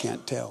two, I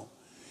can't tell.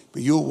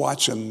 But you'll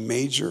watch a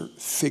major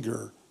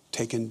figure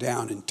taken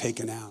down and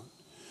taken out.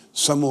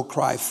 Some will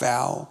cry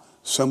foul,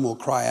 some will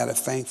cry out of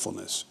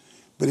thankfulness.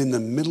 But in the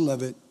middle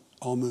of it,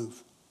 I'll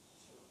move.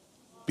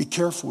 Be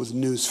careful with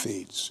news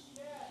feeds.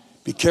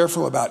 Be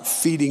careful about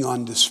feeding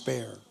on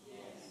despair.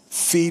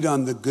 Feed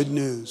on the good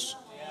news.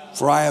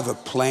 For I have a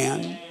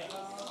plan.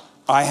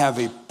 I have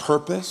a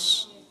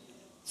purpose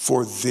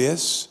for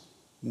this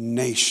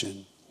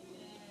nation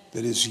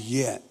that is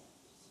yet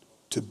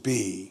to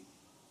be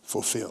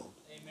fulfilled.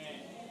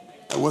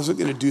 I wasn't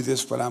going to do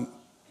this, but I'm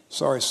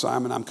sorry,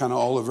 Simon. I'm kind of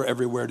all over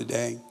everywhere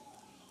today.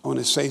 I want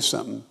to say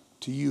something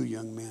to you,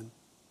 young man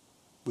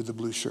with the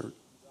blue shirt.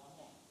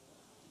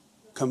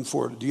 Come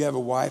forward. Do you have a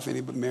wife?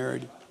 Anybody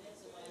married?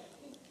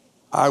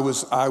 I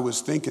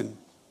was thinking,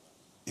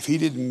 if he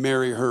didn't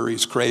marry her,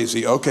 he's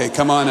crazy. Okay,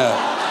 come on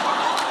up.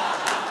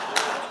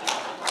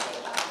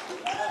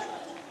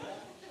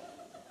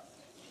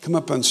 Come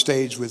up on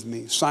stage with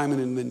me. Simon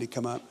and Lindy,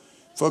 come up.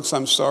 Folks,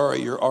 I'm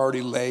sorry, you're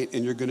already late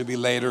and you're going to be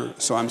later,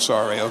 so I'm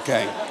sorry,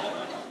 okay.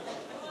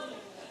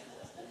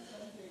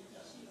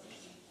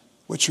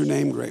 What's your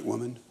name, great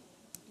woman?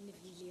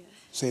 Navilia.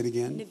 Say it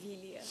again.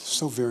 Navilia.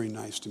 So very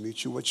nice to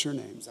meet you. What's your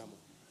name?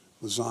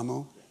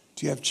 Uzamo.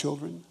 Do you have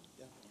children?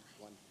 Yeah,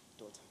 one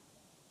daughter.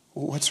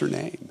 Well, what's her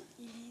name?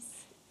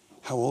 Elise.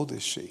 How old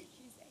is she? She's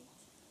 8.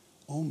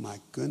 Oh, my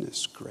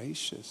goodness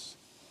gracious.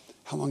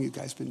 How long you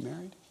guys been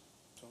married?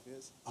 12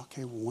 years.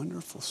 Okay,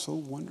 wonderful, so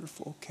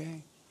wonderful,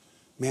 okay.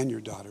 Man,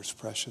 your daughter's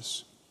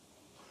precious.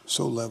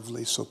 So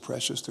lovely, so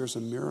precious. There's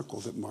a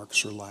miracle that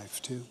marks her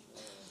life, too.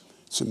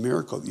 It's a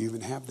miracle that you even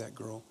have that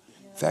girl.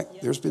 In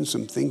fact, there's been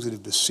some things that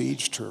have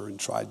besieged her and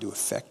tried to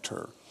affect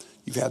her.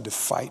 You've had to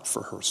fight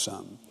for her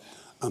some.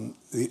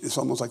 It's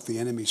almost like the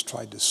enemy's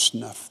tried to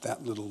snuff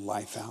that little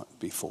life out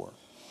before.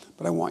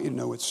 But I want you to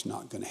know it's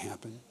not going to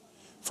happen.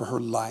 For her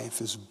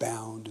life is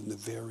bound in the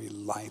very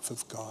life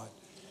of God.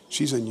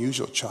 She's an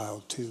unusual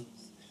child, too.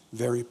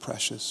 Very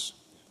precious.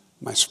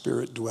 My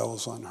spirit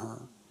dwells on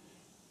her.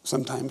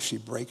 Sometimes she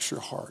breaks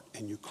your heart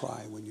and you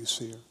cry when you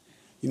see her.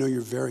 You know,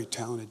 you're a very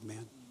talented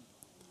man.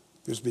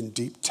 There's been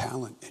deep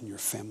talent in your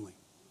family.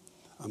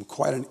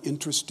 Quite an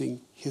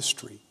interesting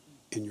history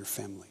in your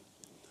family.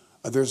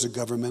 There's a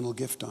governmental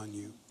gift on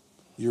you.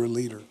 You're a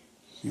leader.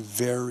 You're a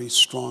very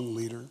strong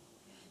leader.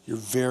 You're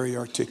very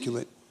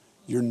articulate.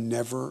 You're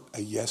never a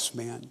yes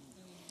man.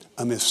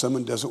 If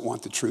someone doesn't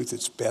want the truth,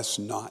 it's best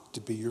not to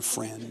be your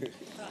friend.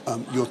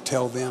 You'll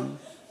tell them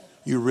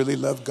you really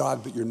love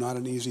God, but you're not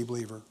an easy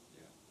believer.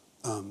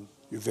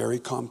 You're very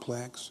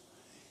complex,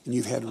 and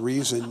you've had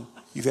reason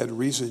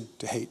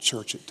to hate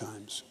church at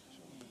times.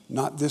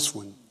 Not this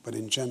one, but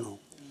in general.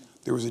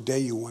 There was a day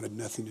you wanted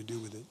nothing to do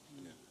with it.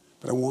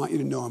 But I want you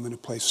to know I'm going to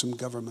place some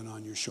government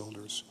on your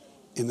shoulders,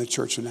 in the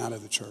church and out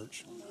of the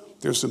church.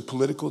 There's some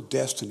political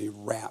destiny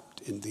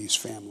wrapped in these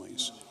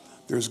families.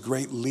 There's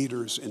great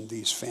leaders in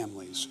these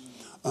families.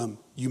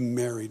 You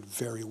married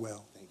very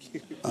well.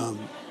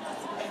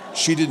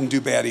 She didn't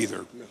do bad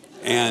either.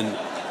 And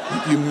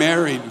you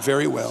married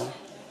very well.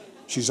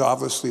 She's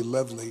obviously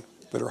lovely,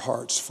 but her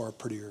heart's far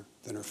prettier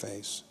than her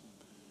face.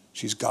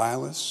 She's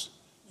guileless.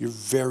 You're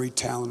very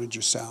talented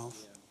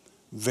yourself,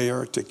 very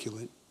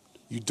articulate.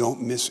 You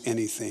don't miss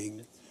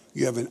anything.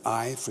 You have an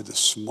eye for the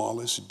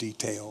smallest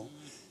detail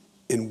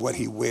in what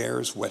he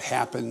wears, what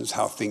happens,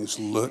 how things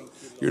look.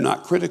 You're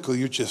not critical,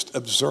 you're just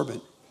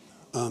observant.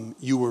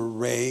 You were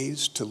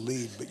raised to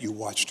lead, but you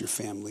watched your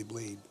family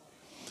bleed.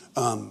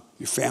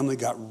 Your family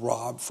got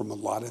robbed from a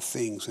lot of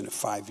things in a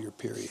 5-year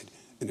period,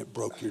 and it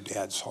broke your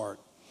dad's heart.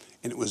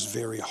 And it was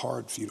very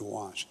hard for you to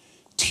watch.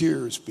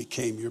 Tears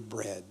became your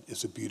bread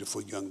as a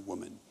beautiful young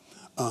woman.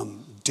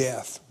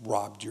 Death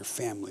robbed your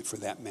family, for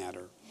that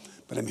matter.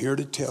 But I'm here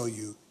to tell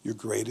you, your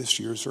greatest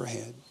years are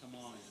ahead.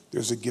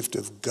 There's a gift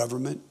of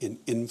government and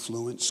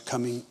influence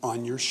coming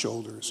on your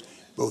shoulders,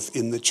 both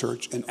in the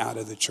church and out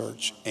of the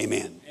church.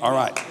 Amen. All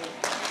right.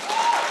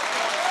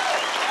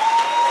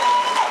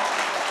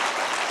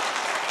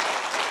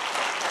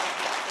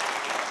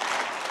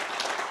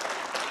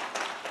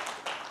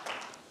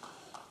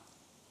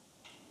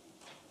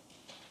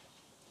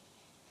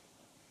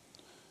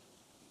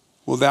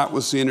 Well, that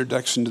was the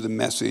introduction to the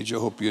message. I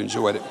hope you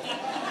enjoyed it.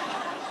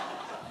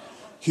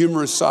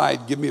 Humor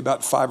aside, give me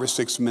about 5 or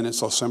 6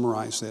 minutes. I'll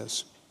summarize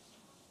this.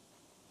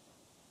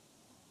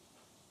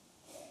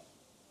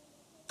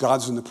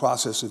 God's in the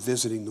process of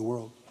visiting the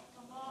world.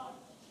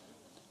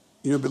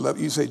 You know, beloved,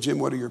 you say, Jim,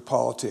 what are your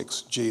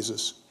politics?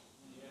 Jesus.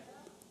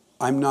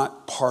 I'm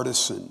not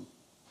partisan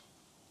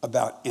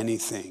about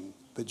anything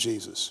but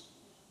Jesus.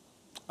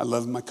 I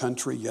love my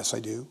country. Yes, I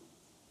do.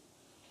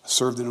 I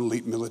served in an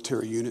elite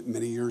military unit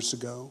many years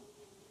ago.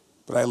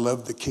 But I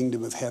love the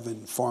kingdom of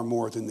heaven far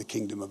more than the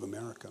kingdom of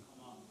America.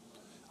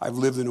 I've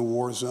lived in a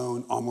war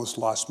zone, almost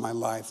lost my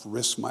life,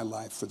 risked my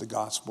life for the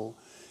gospel.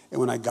 And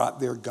when I got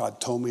there, God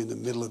told me in the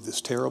middle of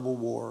this terrible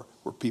war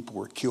where people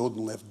were killed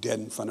and left dead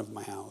in front of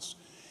my house,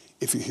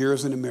 if you're here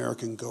as an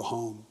American, go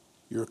home.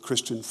 You're a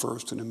Christian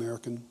first, an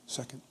American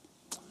second.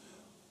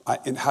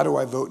 And how do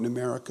I vote in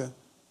America?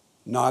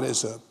 Not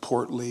as a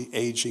portly,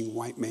 aging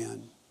white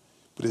man,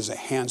 but as a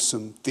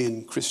handsome,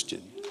 thin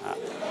Christian.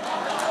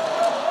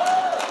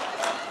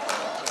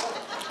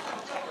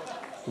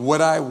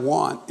 What I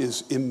want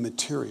is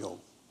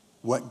immaterial.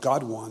 What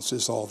God wants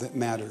is all that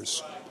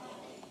matters.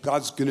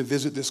 God's going to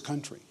visit this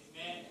country.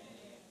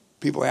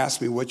 People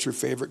ask me, what's your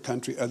favorite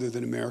country other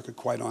than America?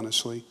 Quite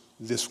honestly,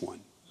 this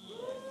one.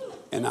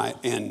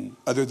 And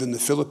other than the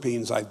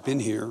Philippines, I've been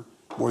here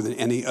more than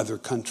any other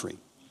country.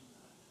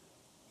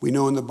 We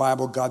know in the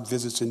Bible God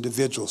visits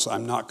individuals.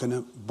 I'm not going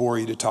to bore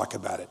you to talk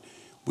about it.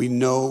 We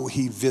know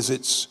he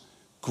visits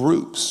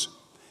groups.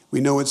 We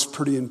know it's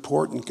pretty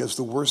important because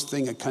the worst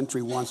thing a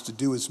country wants to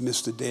do is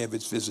miss the day of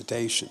its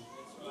visitation.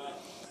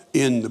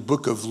 In the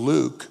book of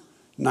Luke,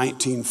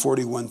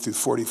 19:41 through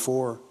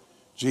 44,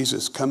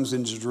 Jesus comes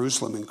into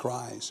Jerusalem and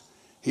cries.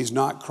 He's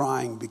not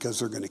crying because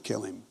they're going to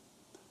kill him.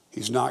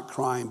 He's not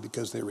crying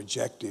because they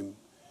reject him.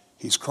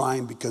 He's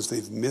crying because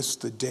they've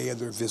missed the day of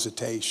their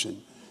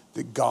visitation,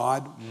 that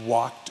God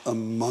walked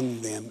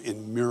among them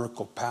in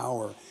miracle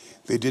power.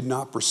 They did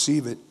not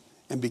perceive it,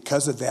 and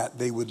because of that,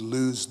 they would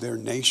lose their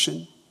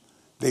nation.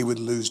 They would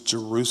lose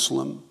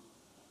Jerusalem.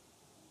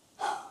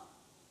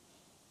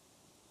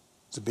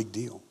 It's a big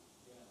deal.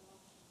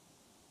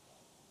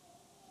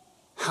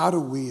 How do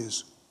we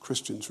as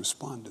Christians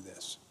respond to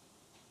this?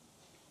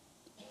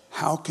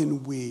 How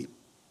can we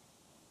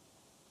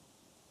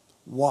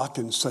walk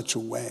in such a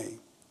way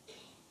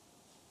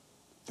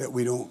that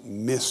we don't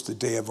miss the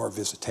day of our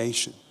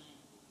visitation?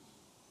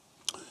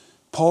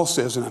 Paul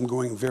says, and I'm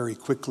going very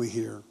quickly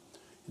here,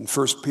 in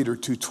 1 Peter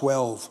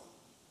 2:12,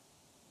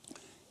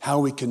 how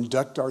we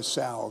conduct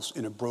ourselves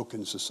in a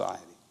broken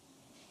society.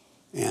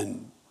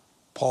 And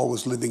Paul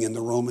was living in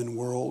the Roman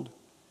world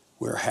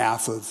where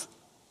half of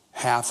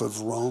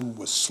Rome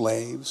was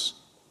slaves,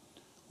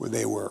 where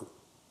they were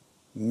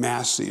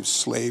massive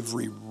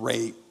slavery,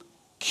 rape,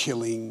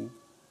 killing,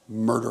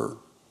 murder,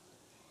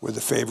 where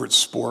the favorite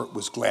sport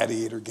was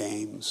gladiator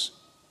games.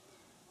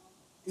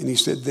 And he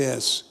said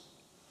this,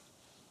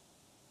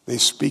 they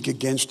speak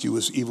against you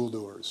as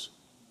evildoers.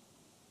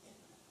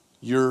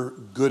 Your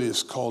good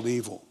is called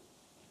evil,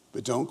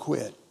 but don't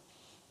quit,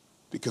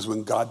 because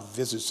when God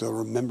visits, they'll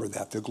remember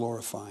that. They'll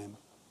glorify him.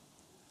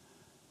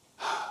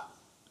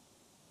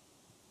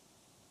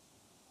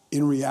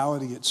 In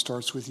reality, it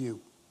starts with you.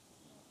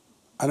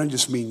 I don't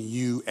just mean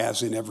you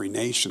as in every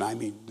nation. I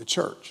mean the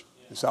church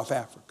in South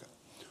Africa.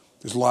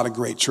 There's a lot of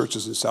great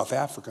churches in South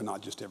Africa,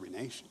 not just every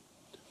nation.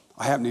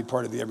 I happen to be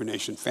part of the Every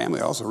Nation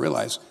family. I also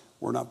realize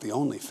we're not the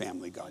only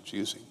family God's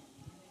using.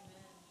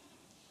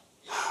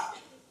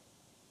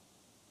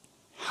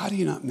 How do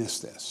you not miss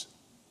this?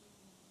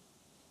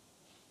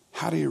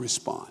 How do you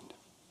respond?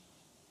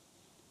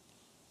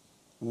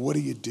 What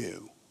do you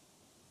do?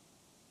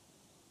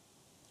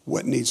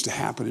 What needs to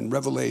happen? In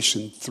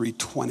Revelation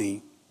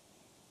 3:20,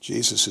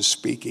 Jesus is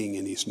speaking,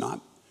 and he's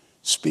not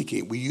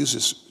speaking. We use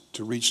this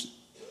to reach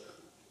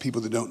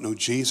people that don't know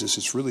Jesus.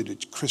 It's really to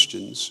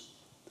Christians.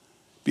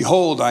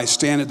 Behold, I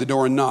stand at the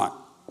door and knock.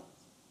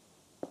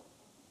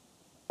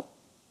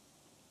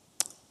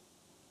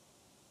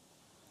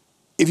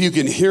 If you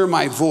can hear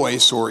my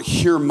voice or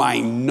hear my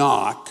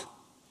knock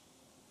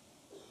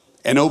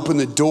and open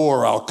the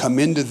door, I'll come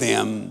into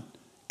them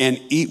and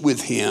eat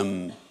with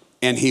him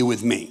and he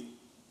with me.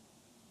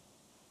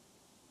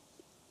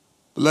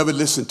 Beloved,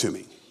 listen to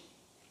me.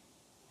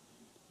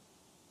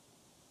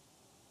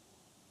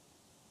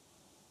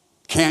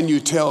 Can you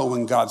tell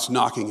when God's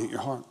knocking at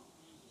your heart?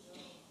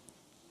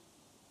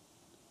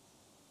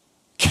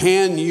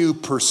 Can you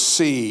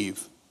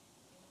perceive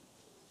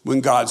when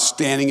God's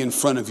standing in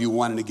front of you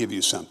wanting to give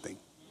you something?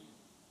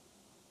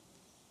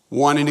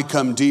 Wanting to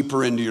come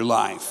deeper into your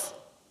life?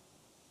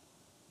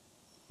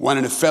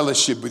 Wanting to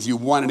fellowship with you?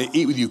 Wanting to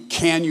eat with you?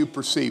 Can you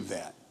perceive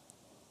that?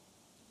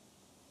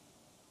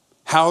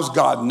 How's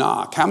God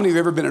knock? How many of you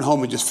have ever been at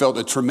home and just felt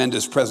a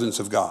tremendous presence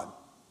of God?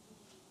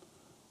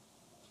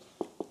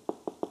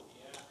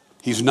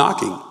 He's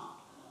knocking.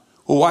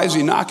 Well, why is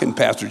he knocking,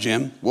 Pastor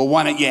Jim? Well,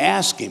 why don't you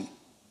ask him?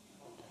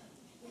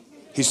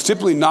 He's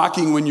typically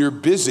knocking when you're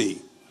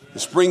busy. The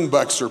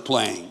Springbucks are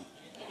playing.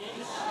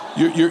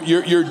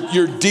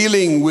 You're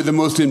dealing with the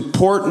most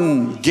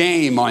important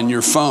game on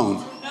your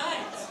phone.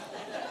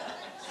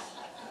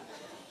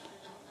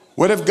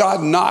 What if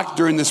God knocked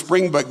during the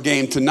Springbuck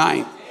game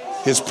tonight?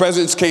 His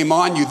presence came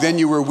on you, then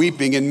you were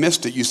weeping and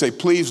missed it. You say,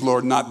 please,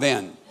 Lord, not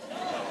then.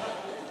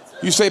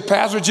 You say,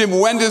 Pastor Jim,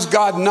 when does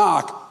God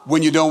knock?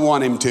 When you don't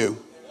want him to.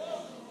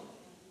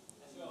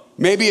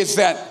 Maybe it's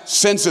that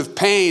sense of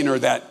pain or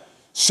that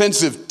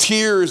sense of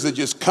tears that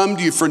just come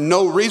to you for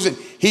no reason.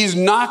 He's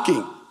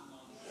knocking.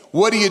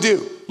 What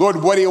do? Lord,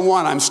 what do you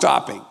want? I'm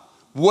stopping.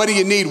 What do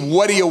you need?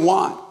 What do you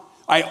want?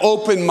 I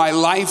open my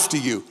life to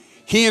you.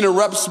 He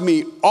interrupts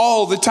me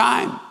all the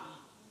time.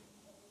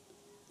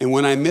 And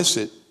when I miss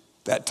it,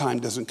 that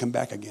time doesn't come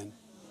back again.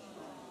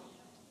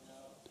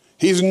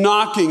 He's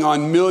knocking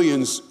on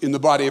millions in the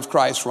body of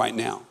Christ right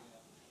now.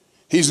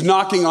 He's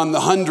knocking on the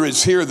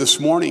hundreds here this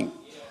morning.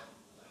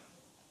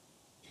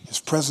 His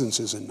presence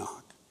is a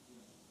knock.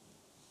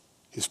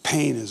 His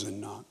pain is a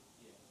knock.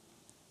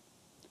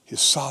 his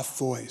soft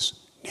voice,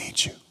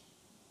 need you,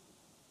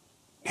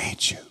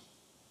 need you,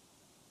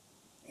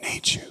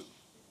 need you.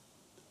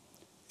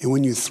 And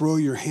when you throw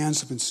your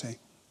hands up and say,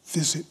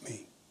 visit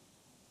me,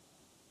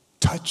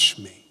 touch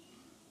me,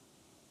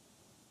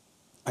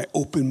 I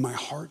open my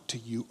heart to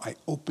you, I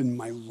open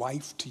my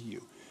life to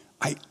you,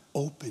 I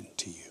open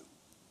to you.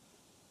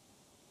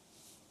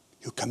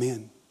 He'll come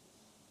in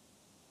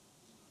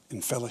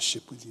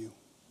fellowship with you.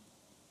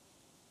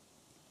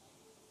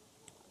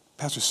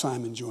 Pastor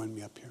Simon joined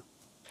me up here.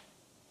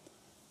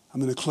 I'm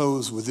going to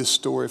close with this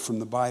story from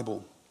the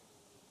Bible,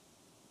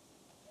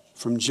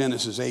 from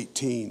Genesis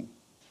 18, and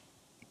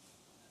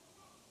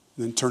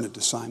then turn it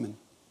to Simon.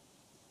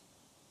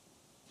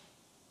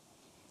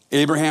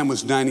 Abraham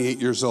was 98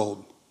 years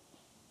old.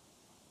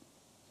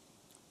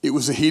 It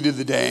was the heat of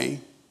the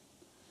day.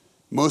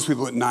 Most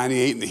people at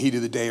 98 in the heat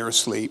of the day are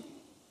asleep.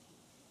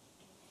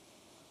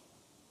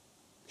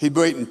 He'd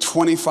waited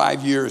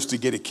 25 years to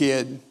get a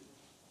kid.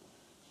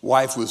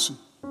 Wife was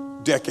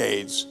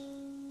decades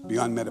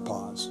beyond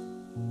menopause.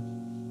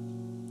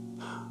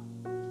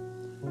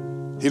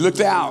 He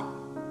looked out.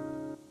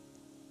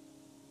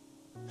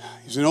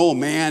 He's an old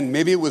man.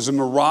 Maybe it was a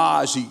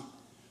mirage. He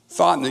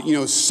thought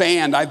that,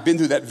 sand, I've been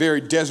through that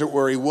very desert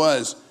where he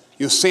was.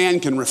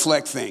 Sand can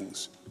reflect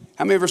things.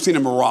 How many have ever seen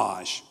a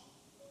mirage?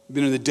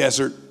 Been in the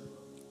desert?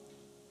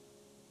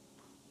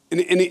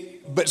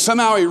 But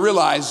somehow he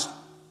realized,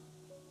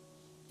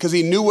 because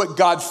he knew what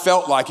God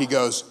felt like, he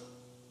goes,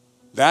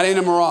 that ain't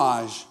a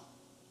mirage.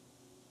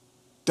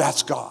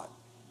 That's God.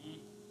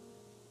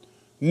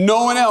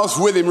 No one else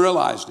with him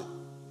realized it.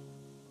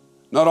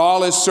 Not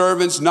all his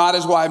servants, not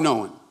his wife, no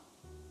one.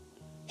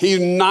 He's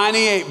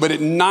 98, but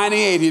at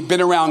 98, he'd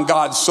been around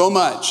God so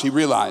much, he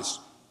realized,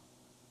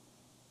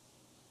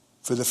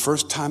 for the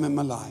first time in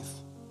my life,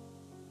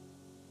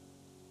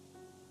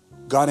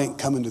 God ain't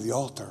coming to the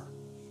altar.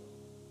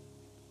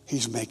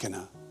 He's making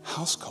a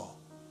house call.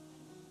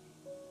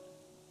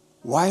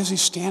 Why is he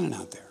standing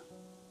out there?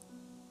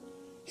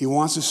 He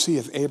wants to see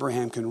if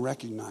Abraham can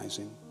recognize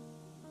him.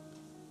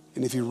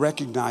 And if he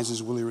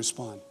recognizes, will he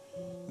respond?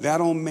 That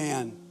old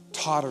man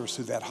totters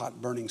through that hot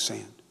burning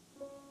sand.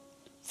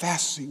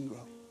 Fast as he can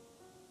go.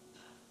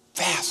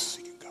 Fast as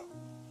he can go.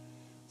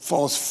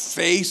 Falls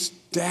face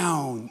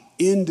down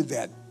into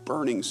that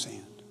burning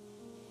sand.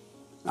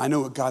 I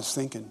know what God's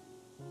thinking.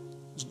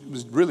 It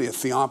was really a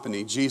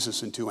theophany,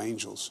 Jesus and two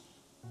angels.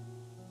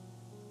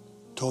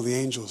 Told the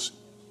angels,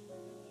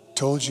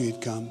 told you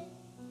he'd come.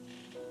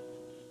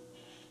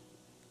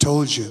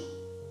 Told you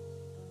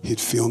he'd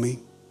feel me.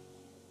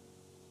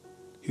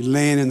 He's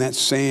laying in that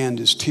sand,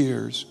 his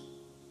tears.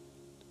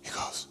 He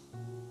goes,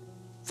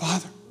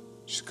 Father,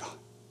 she's God,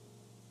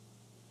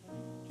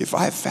 if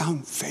I have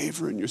found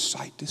favor in your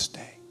sight this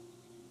day,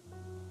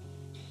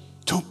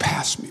 don't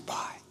pass me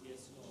by.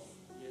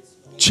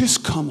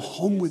 Just come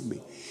home with me.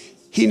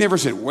 He never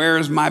said,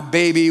 where's my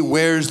baby?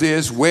 Where's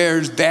this?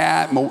 Where's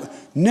that?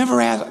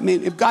 Never asked.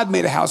 If God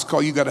made a house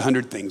call, you got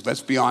 100 things.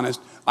 Let's be honest.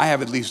 I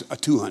have at least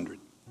 200.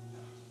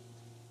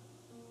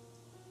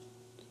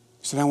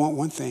 He said, I want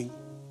one thing.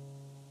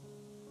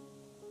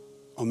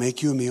 I'll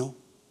make you a meal.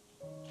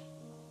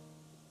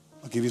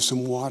 I'll give you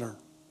some water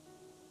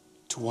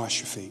to wash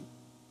your feet.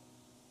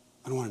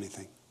 I don't want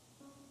anything.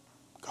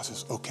 God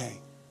says, okay.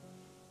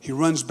 He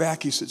runs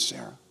back. He said,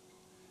 Sarah,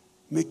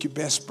 make your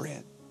best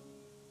bread.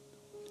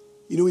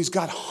 He's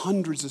got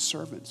hundreds of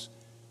servants,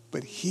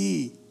 but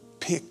he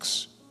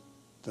picks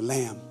the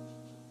lamb.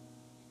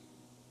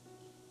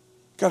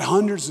 Got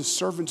hundreds of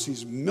servants.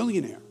 He's a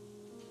millionaire.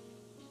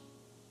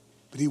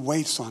 But he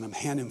waits on them,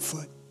 hand and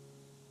foot.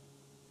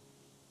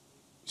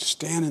 He's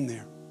standing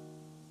there.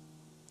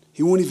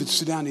 He won't even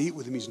sit down to eat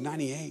with him. He's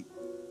 98.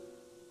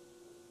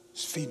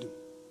 Just feed him.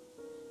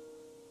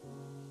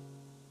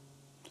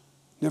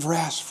 Never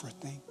asked for a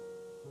thing.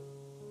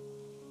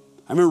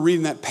 I remember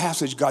reading that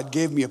passage. God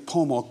gave me a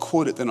poem. I'll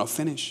quote it, then I'll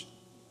finish.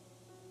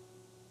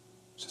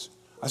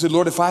 I said,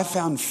 Lord, if I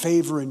found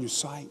favor in your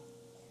sight,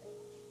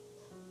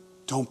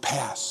 don't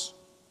pass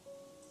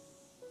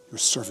your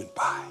servant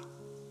by.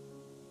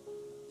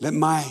 Let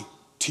my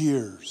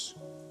tears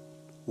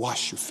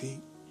wash your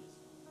feet.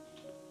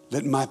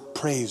 Let my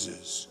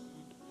praises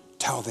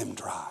towel them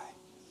dry.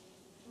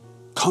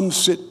 Come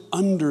sit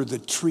under the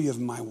tree of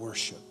my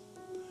worship.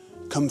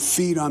 Come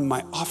feed on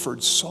my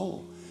offered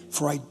soul.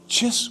 For I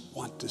just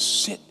want to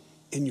sit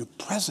in your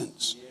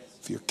presence.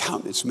 For your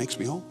countenance makes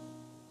me whole.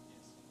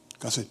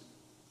 God said,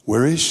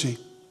 where is she?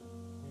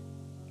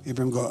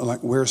 Abraham go,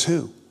 where's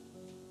who?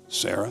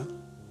 Sarah.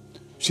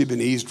 She'd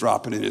been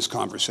eavesdropping in his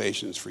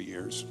conversations for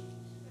years.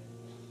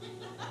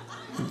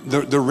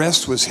 The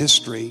rest was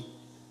history.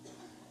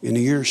 In a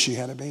year, she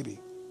had a baby.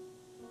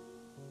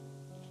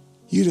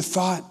 You'd have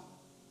thought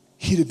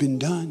he'd have been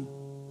done.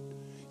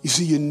 You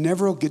see, you'll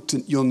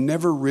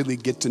never really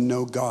get to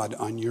know God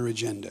on your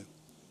agenda.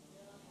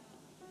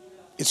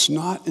 It's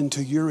not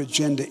until your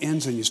agenda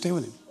ends and you stay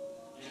with him.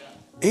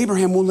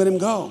 Abraham won't let him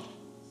go.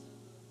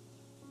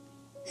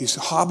 He's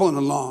hobbling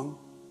along.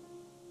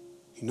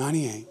 He's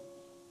 98.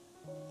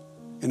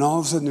 And all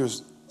of a sudden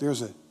there's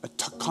there's a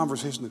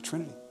conversation of the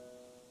Trinity.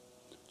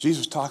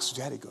 Jesus talks to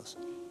Dad. He goes,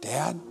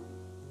 Dad,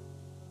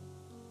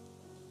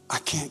 I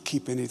can't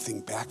keep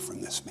anything back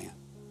from this man.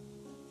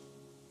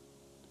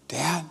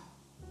 Dad,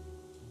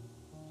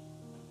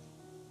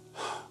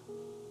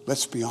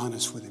 let's be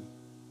honest with him.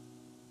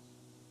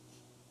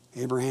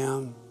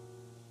 Abraham,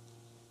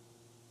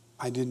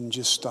 I didn't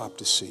just stop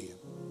to see him.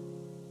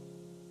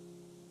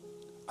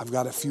 I've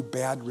got a few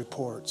bad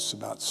reports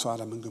about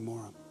Sodom and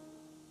Gomorrah.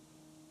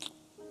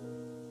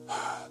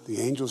 The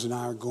angels and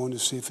I are going to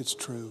see if it's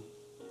true.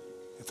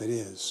 If it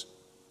is,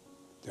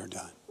 they're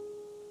done.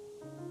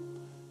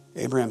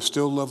 Abraham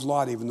still loved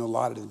Lot, even though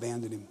Lot had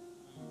abandoned him.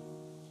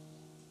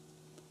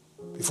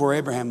 Before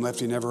Abraham left,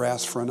 he never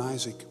asked for an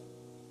Isaac.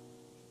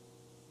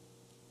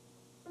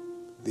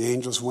 The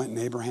angels went and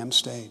Abraham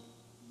stayed.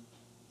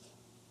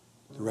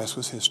 The rest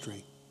was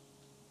history.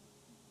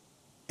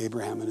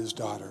 Abraham and his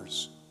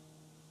daughters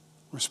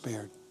were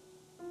spared.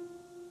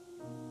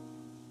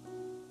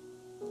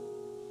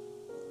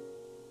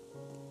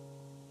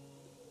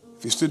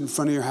 If he stood in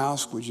front of your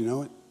house, would you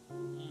know it?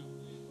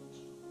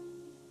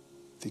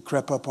 If he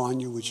crept up on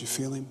you, would you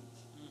feel him?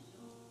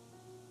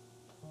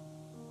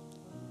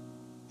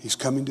 He's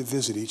coming to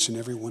visit each and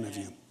every one of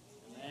you.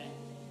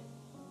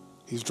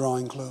 He's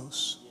drawing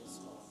close.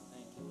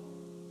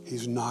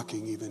 He's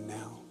knocking even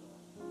now.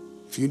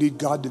 If you need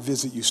God to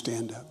visit you,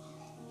 stand up.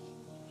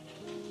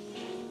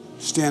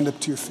 Stand up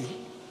to your feet.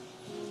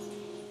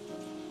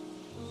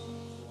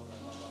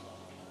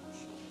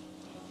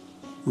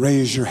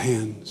 Raise your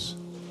hands.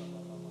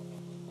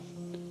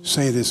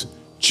 Say this,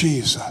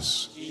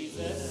 Jesus,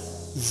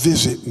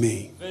 visit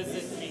me.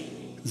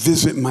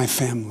 Visit my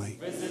family.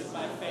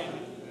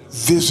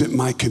 Visit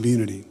my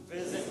community.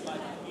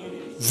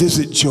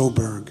 Visit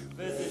Joburg.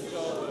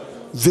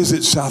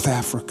 Visit South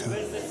Africa.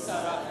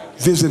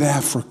 Visit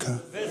Africa.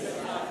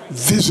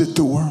 Visit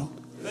the world.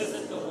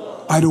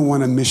 I don't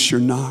want to miss your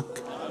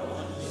knock.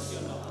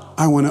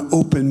 I want to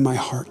open my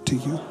heart to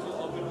you.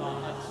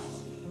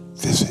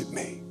 Visit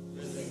me.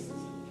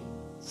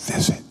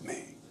 Visit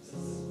me.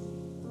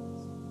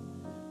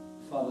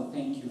 Father,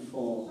 thank you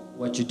for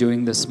what you're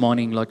doing this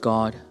morning, Lord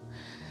God.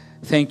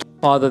 Thank you,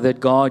 Father, that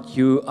God,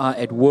 you are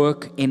at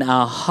work in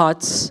our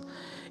hearts,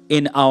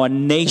 in our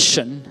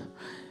nation,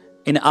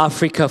 in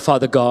Africa,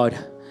 Father God.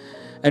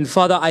 And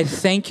Father, I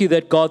thank you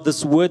that, God,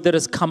 this word that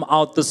has come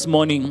out this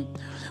morning,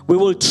 we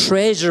will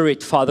treasure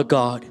it, Father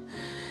God,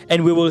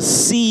 and we will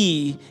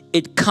see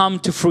it come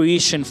to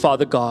fruition,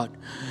 Father God.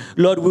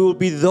 Lord, we will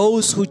be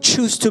those who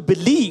choose to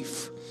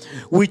believe.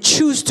 We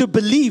choose to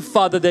believe,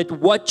 Father, that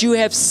what you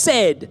have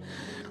said,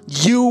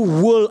 you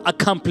will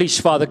accomplish,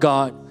 Father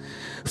God.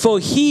 For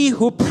he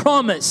who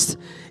promised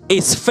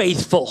is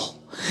faithful.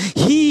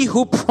 He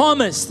who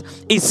promised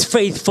is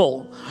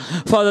faithful.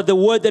 Father, the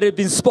word that has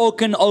been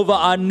spoken over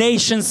our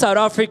nation, South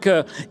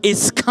Africa,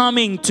 is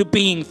coming to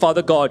being,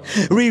 Father God.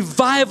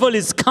 Revival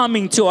is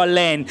coming to our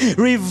land.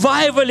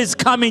 Revival is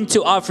coming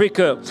to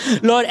Africa.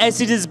 Lord,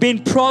 as it has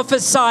been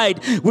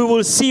prophesied, we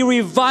will see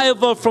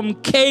revival from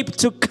Cape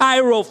to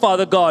Cairo,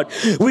 Father God.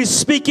 We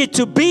speak it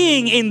to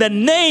being in the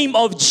name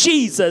of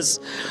Jesus.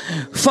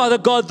 Father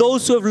God,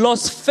 those who have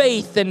lost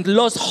faith and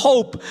lost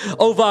hope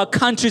over our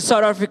country,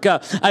 South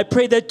Africa, I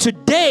pray that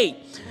today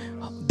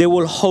they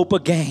will hope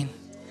again.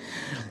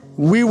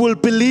 We will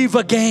believe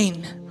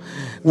again.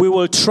 We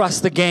will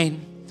trust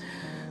again.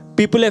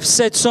 People have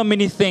said so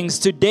many things.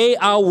 Today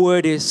our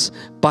word is,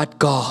 but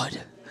God,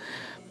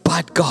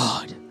 but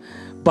God,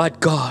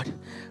 but God.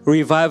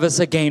 Revive us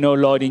again, oh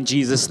Lord, in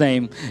Jesus'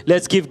 name.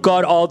 Let's give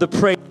God all the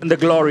praise and the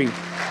glory.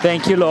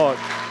 Thank you, Lord.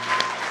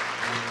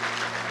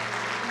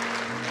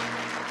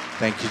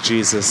 Thank you,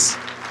 Jesus.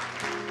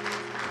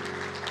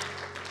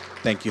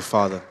 Thank you,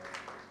 Father.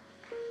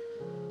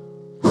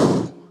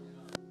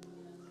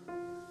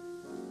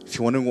 If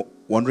you're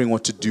wondering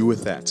what to do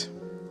with that,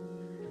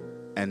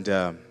 and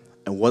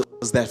what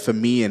was that for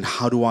me, and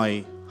how do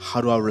I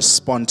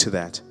respond to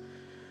that,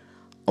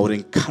 I would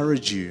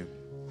encourage you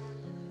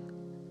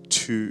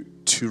to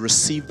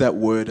receive that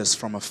word as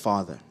from a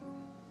father.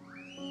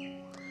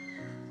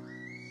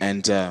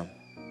 And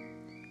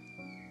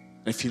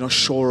if you're not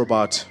sure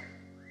about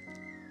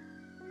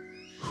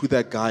who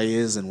that guy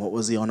is and what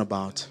was he on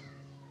about,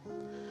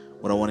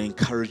 what I want to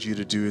encourage you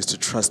to do is to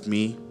trust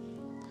me,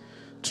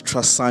 to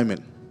trust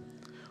Simon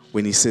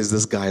when he says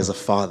this guy is a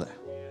father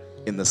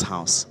in this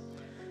house,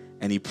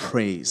 and he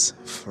prays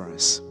for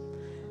us,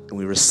 and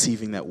we're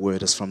receiving that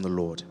word as from the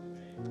Lord.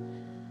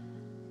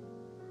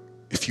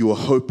 If you are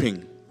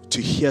hoping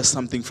to hear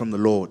something from the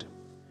Lord,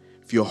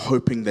 if you're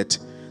hoping that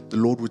the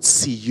Lord would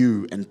see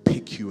you and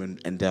pick you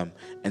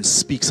and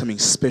speak something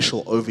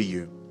special over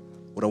you,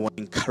 what I want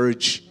to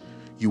encourage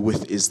you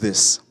with is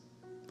this: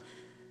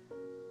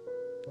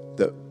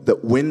 that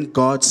when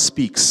God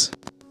speaks,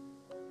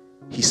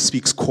 he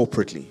speaks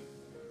corporately.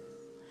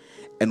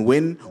 And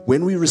when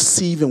we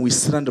receive and we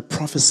sit under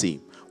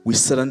prophecy, we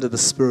sit under the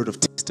spirit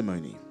of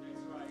testimony.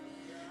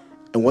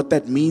 And what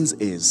that means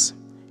is,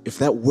 if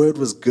that word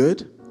was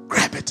good,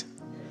 grab it.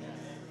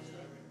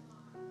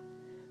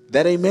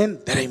 That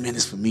amen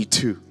is for me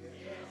too.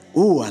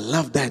 Oh, I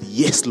love that.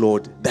 Yes,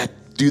 Lord,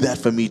 do that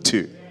for me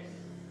too.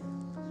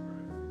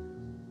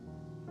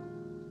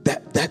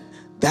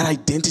 That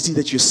identity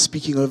that you're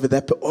speaking over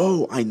that,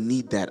 oh, I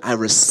need that. I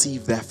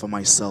receive that for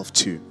myself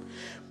too.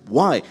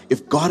 Why?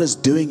 If God is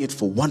doing it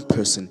for one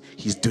person,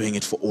 He's doing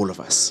it for all of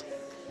us.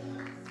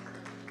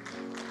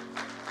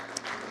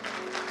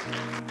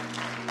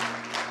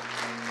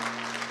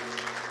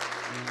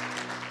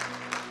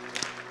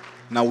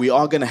 Now we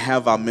are going to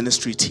have our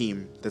ministry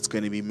team that's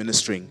going to be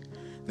ministering.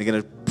 They're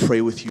going to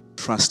pray with you,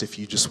 trust if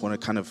you just want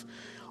to kind of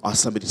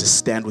ask somebody to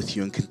stand with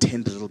you and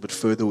contend a little bit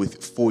further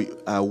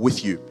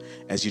with you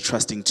as you're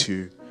trusting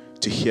to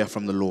hear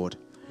from the Lord.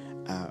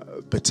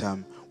 But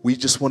we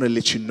just want to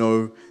let you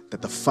know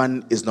that the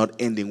fun is not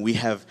ending. We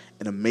have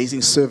an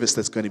amazing service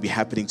that's going to be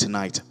happening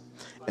tonight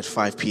at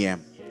 5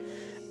 p.m.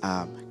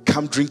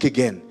 Come drink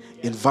again.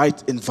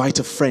 Invite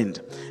a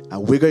friend.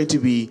 We're going to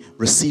be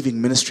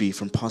receiving ministry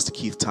from Pastor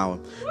Keith Tower.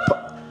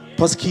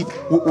 Pastor Keith,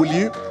 will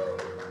you?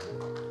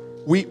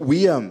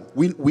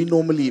 We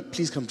normally,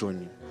 please come join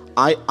me.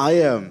 I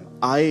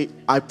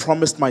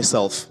promised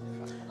myself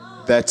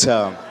that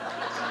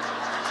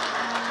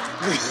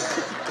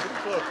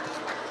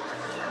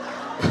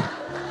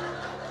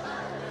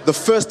the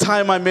first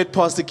time I met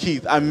Pastor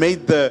Keith, I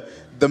made the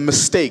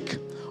mistake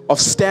of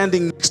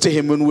standing next to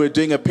him when we were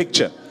doing a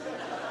picture.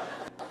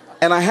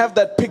 And I have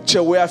that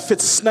picture where I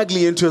fit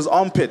snugly into his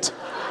armpit.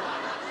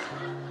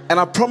 And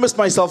I promised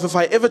myself if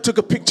I ever took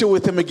a picture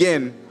with him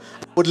again,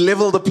 I would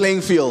level the playing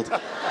field.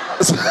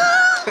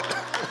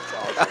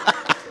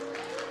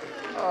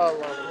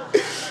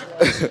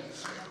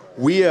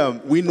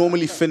 We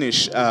normally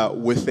finish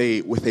with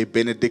a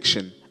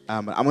benediction.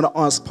 I'm going to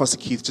ask Pastor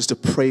Keith just to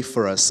pray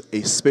for us,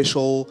 a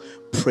special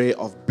prayer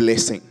of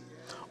blessing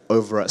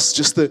over us.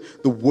 Just the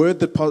word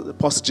that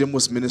Pastor Jim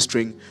was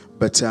ministering,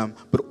 but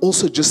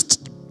also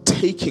just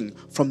taking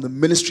from the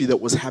ministry that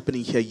was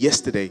happening here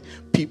yesterday,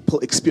 people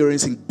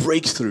experiencing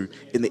breakthrough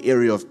in the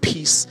area of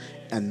peace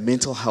and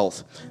mental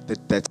health,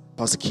 that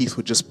Pastor Keith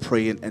would just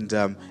pray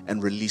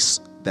and release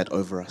that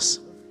over us.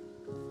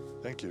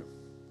 Thank you.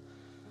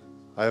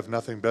 I have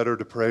nothing better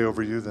to pray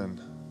over you than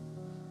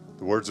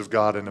the words of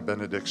God in a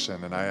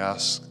benediction, and I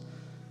ask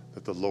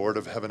that the Lord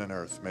of heaven and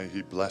earth, may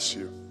He bless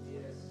you.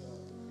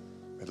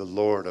 May the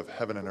Lord of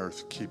heaven and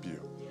earth keep you.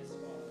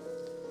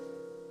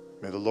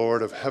 May the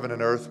Lord of heaven and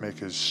earth make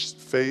His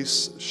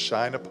face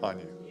shine upon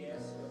you.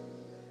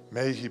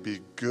 May He be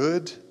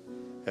good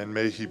and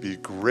may He be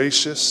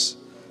gracious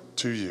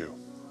to you.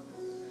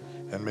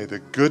 And may the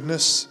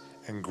goodness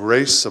and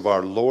grace of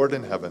our Lord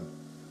in heaven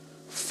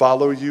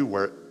follow you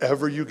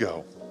wherever you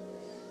go.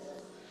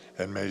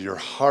 And may your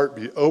heart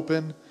be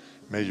open.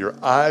 May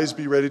your eyes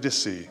be ready to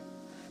see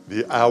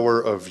the hour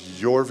of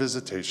your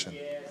visitation.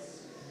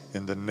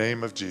 In the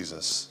name of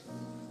Jesus,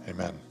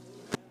 amen.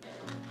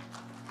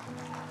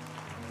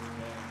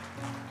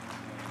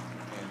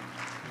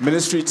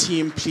 Ministry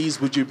team,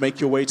 please would you make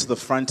your way to the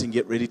front and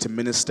get ready to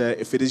minister.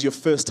 If it is your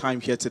first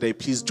time here today,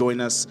 please join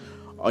us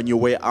on your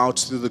way out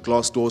through the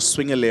glass doors.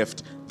 Swing a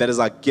left. That is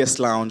our guest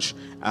lounge.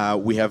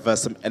 We have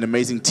an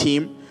amazing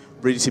team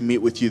ready to meet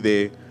with you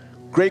there.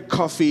 Great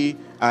coffee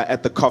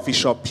at the coffee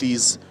shop.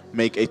 Please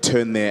make a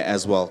turn there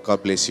as well.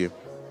 God bless you.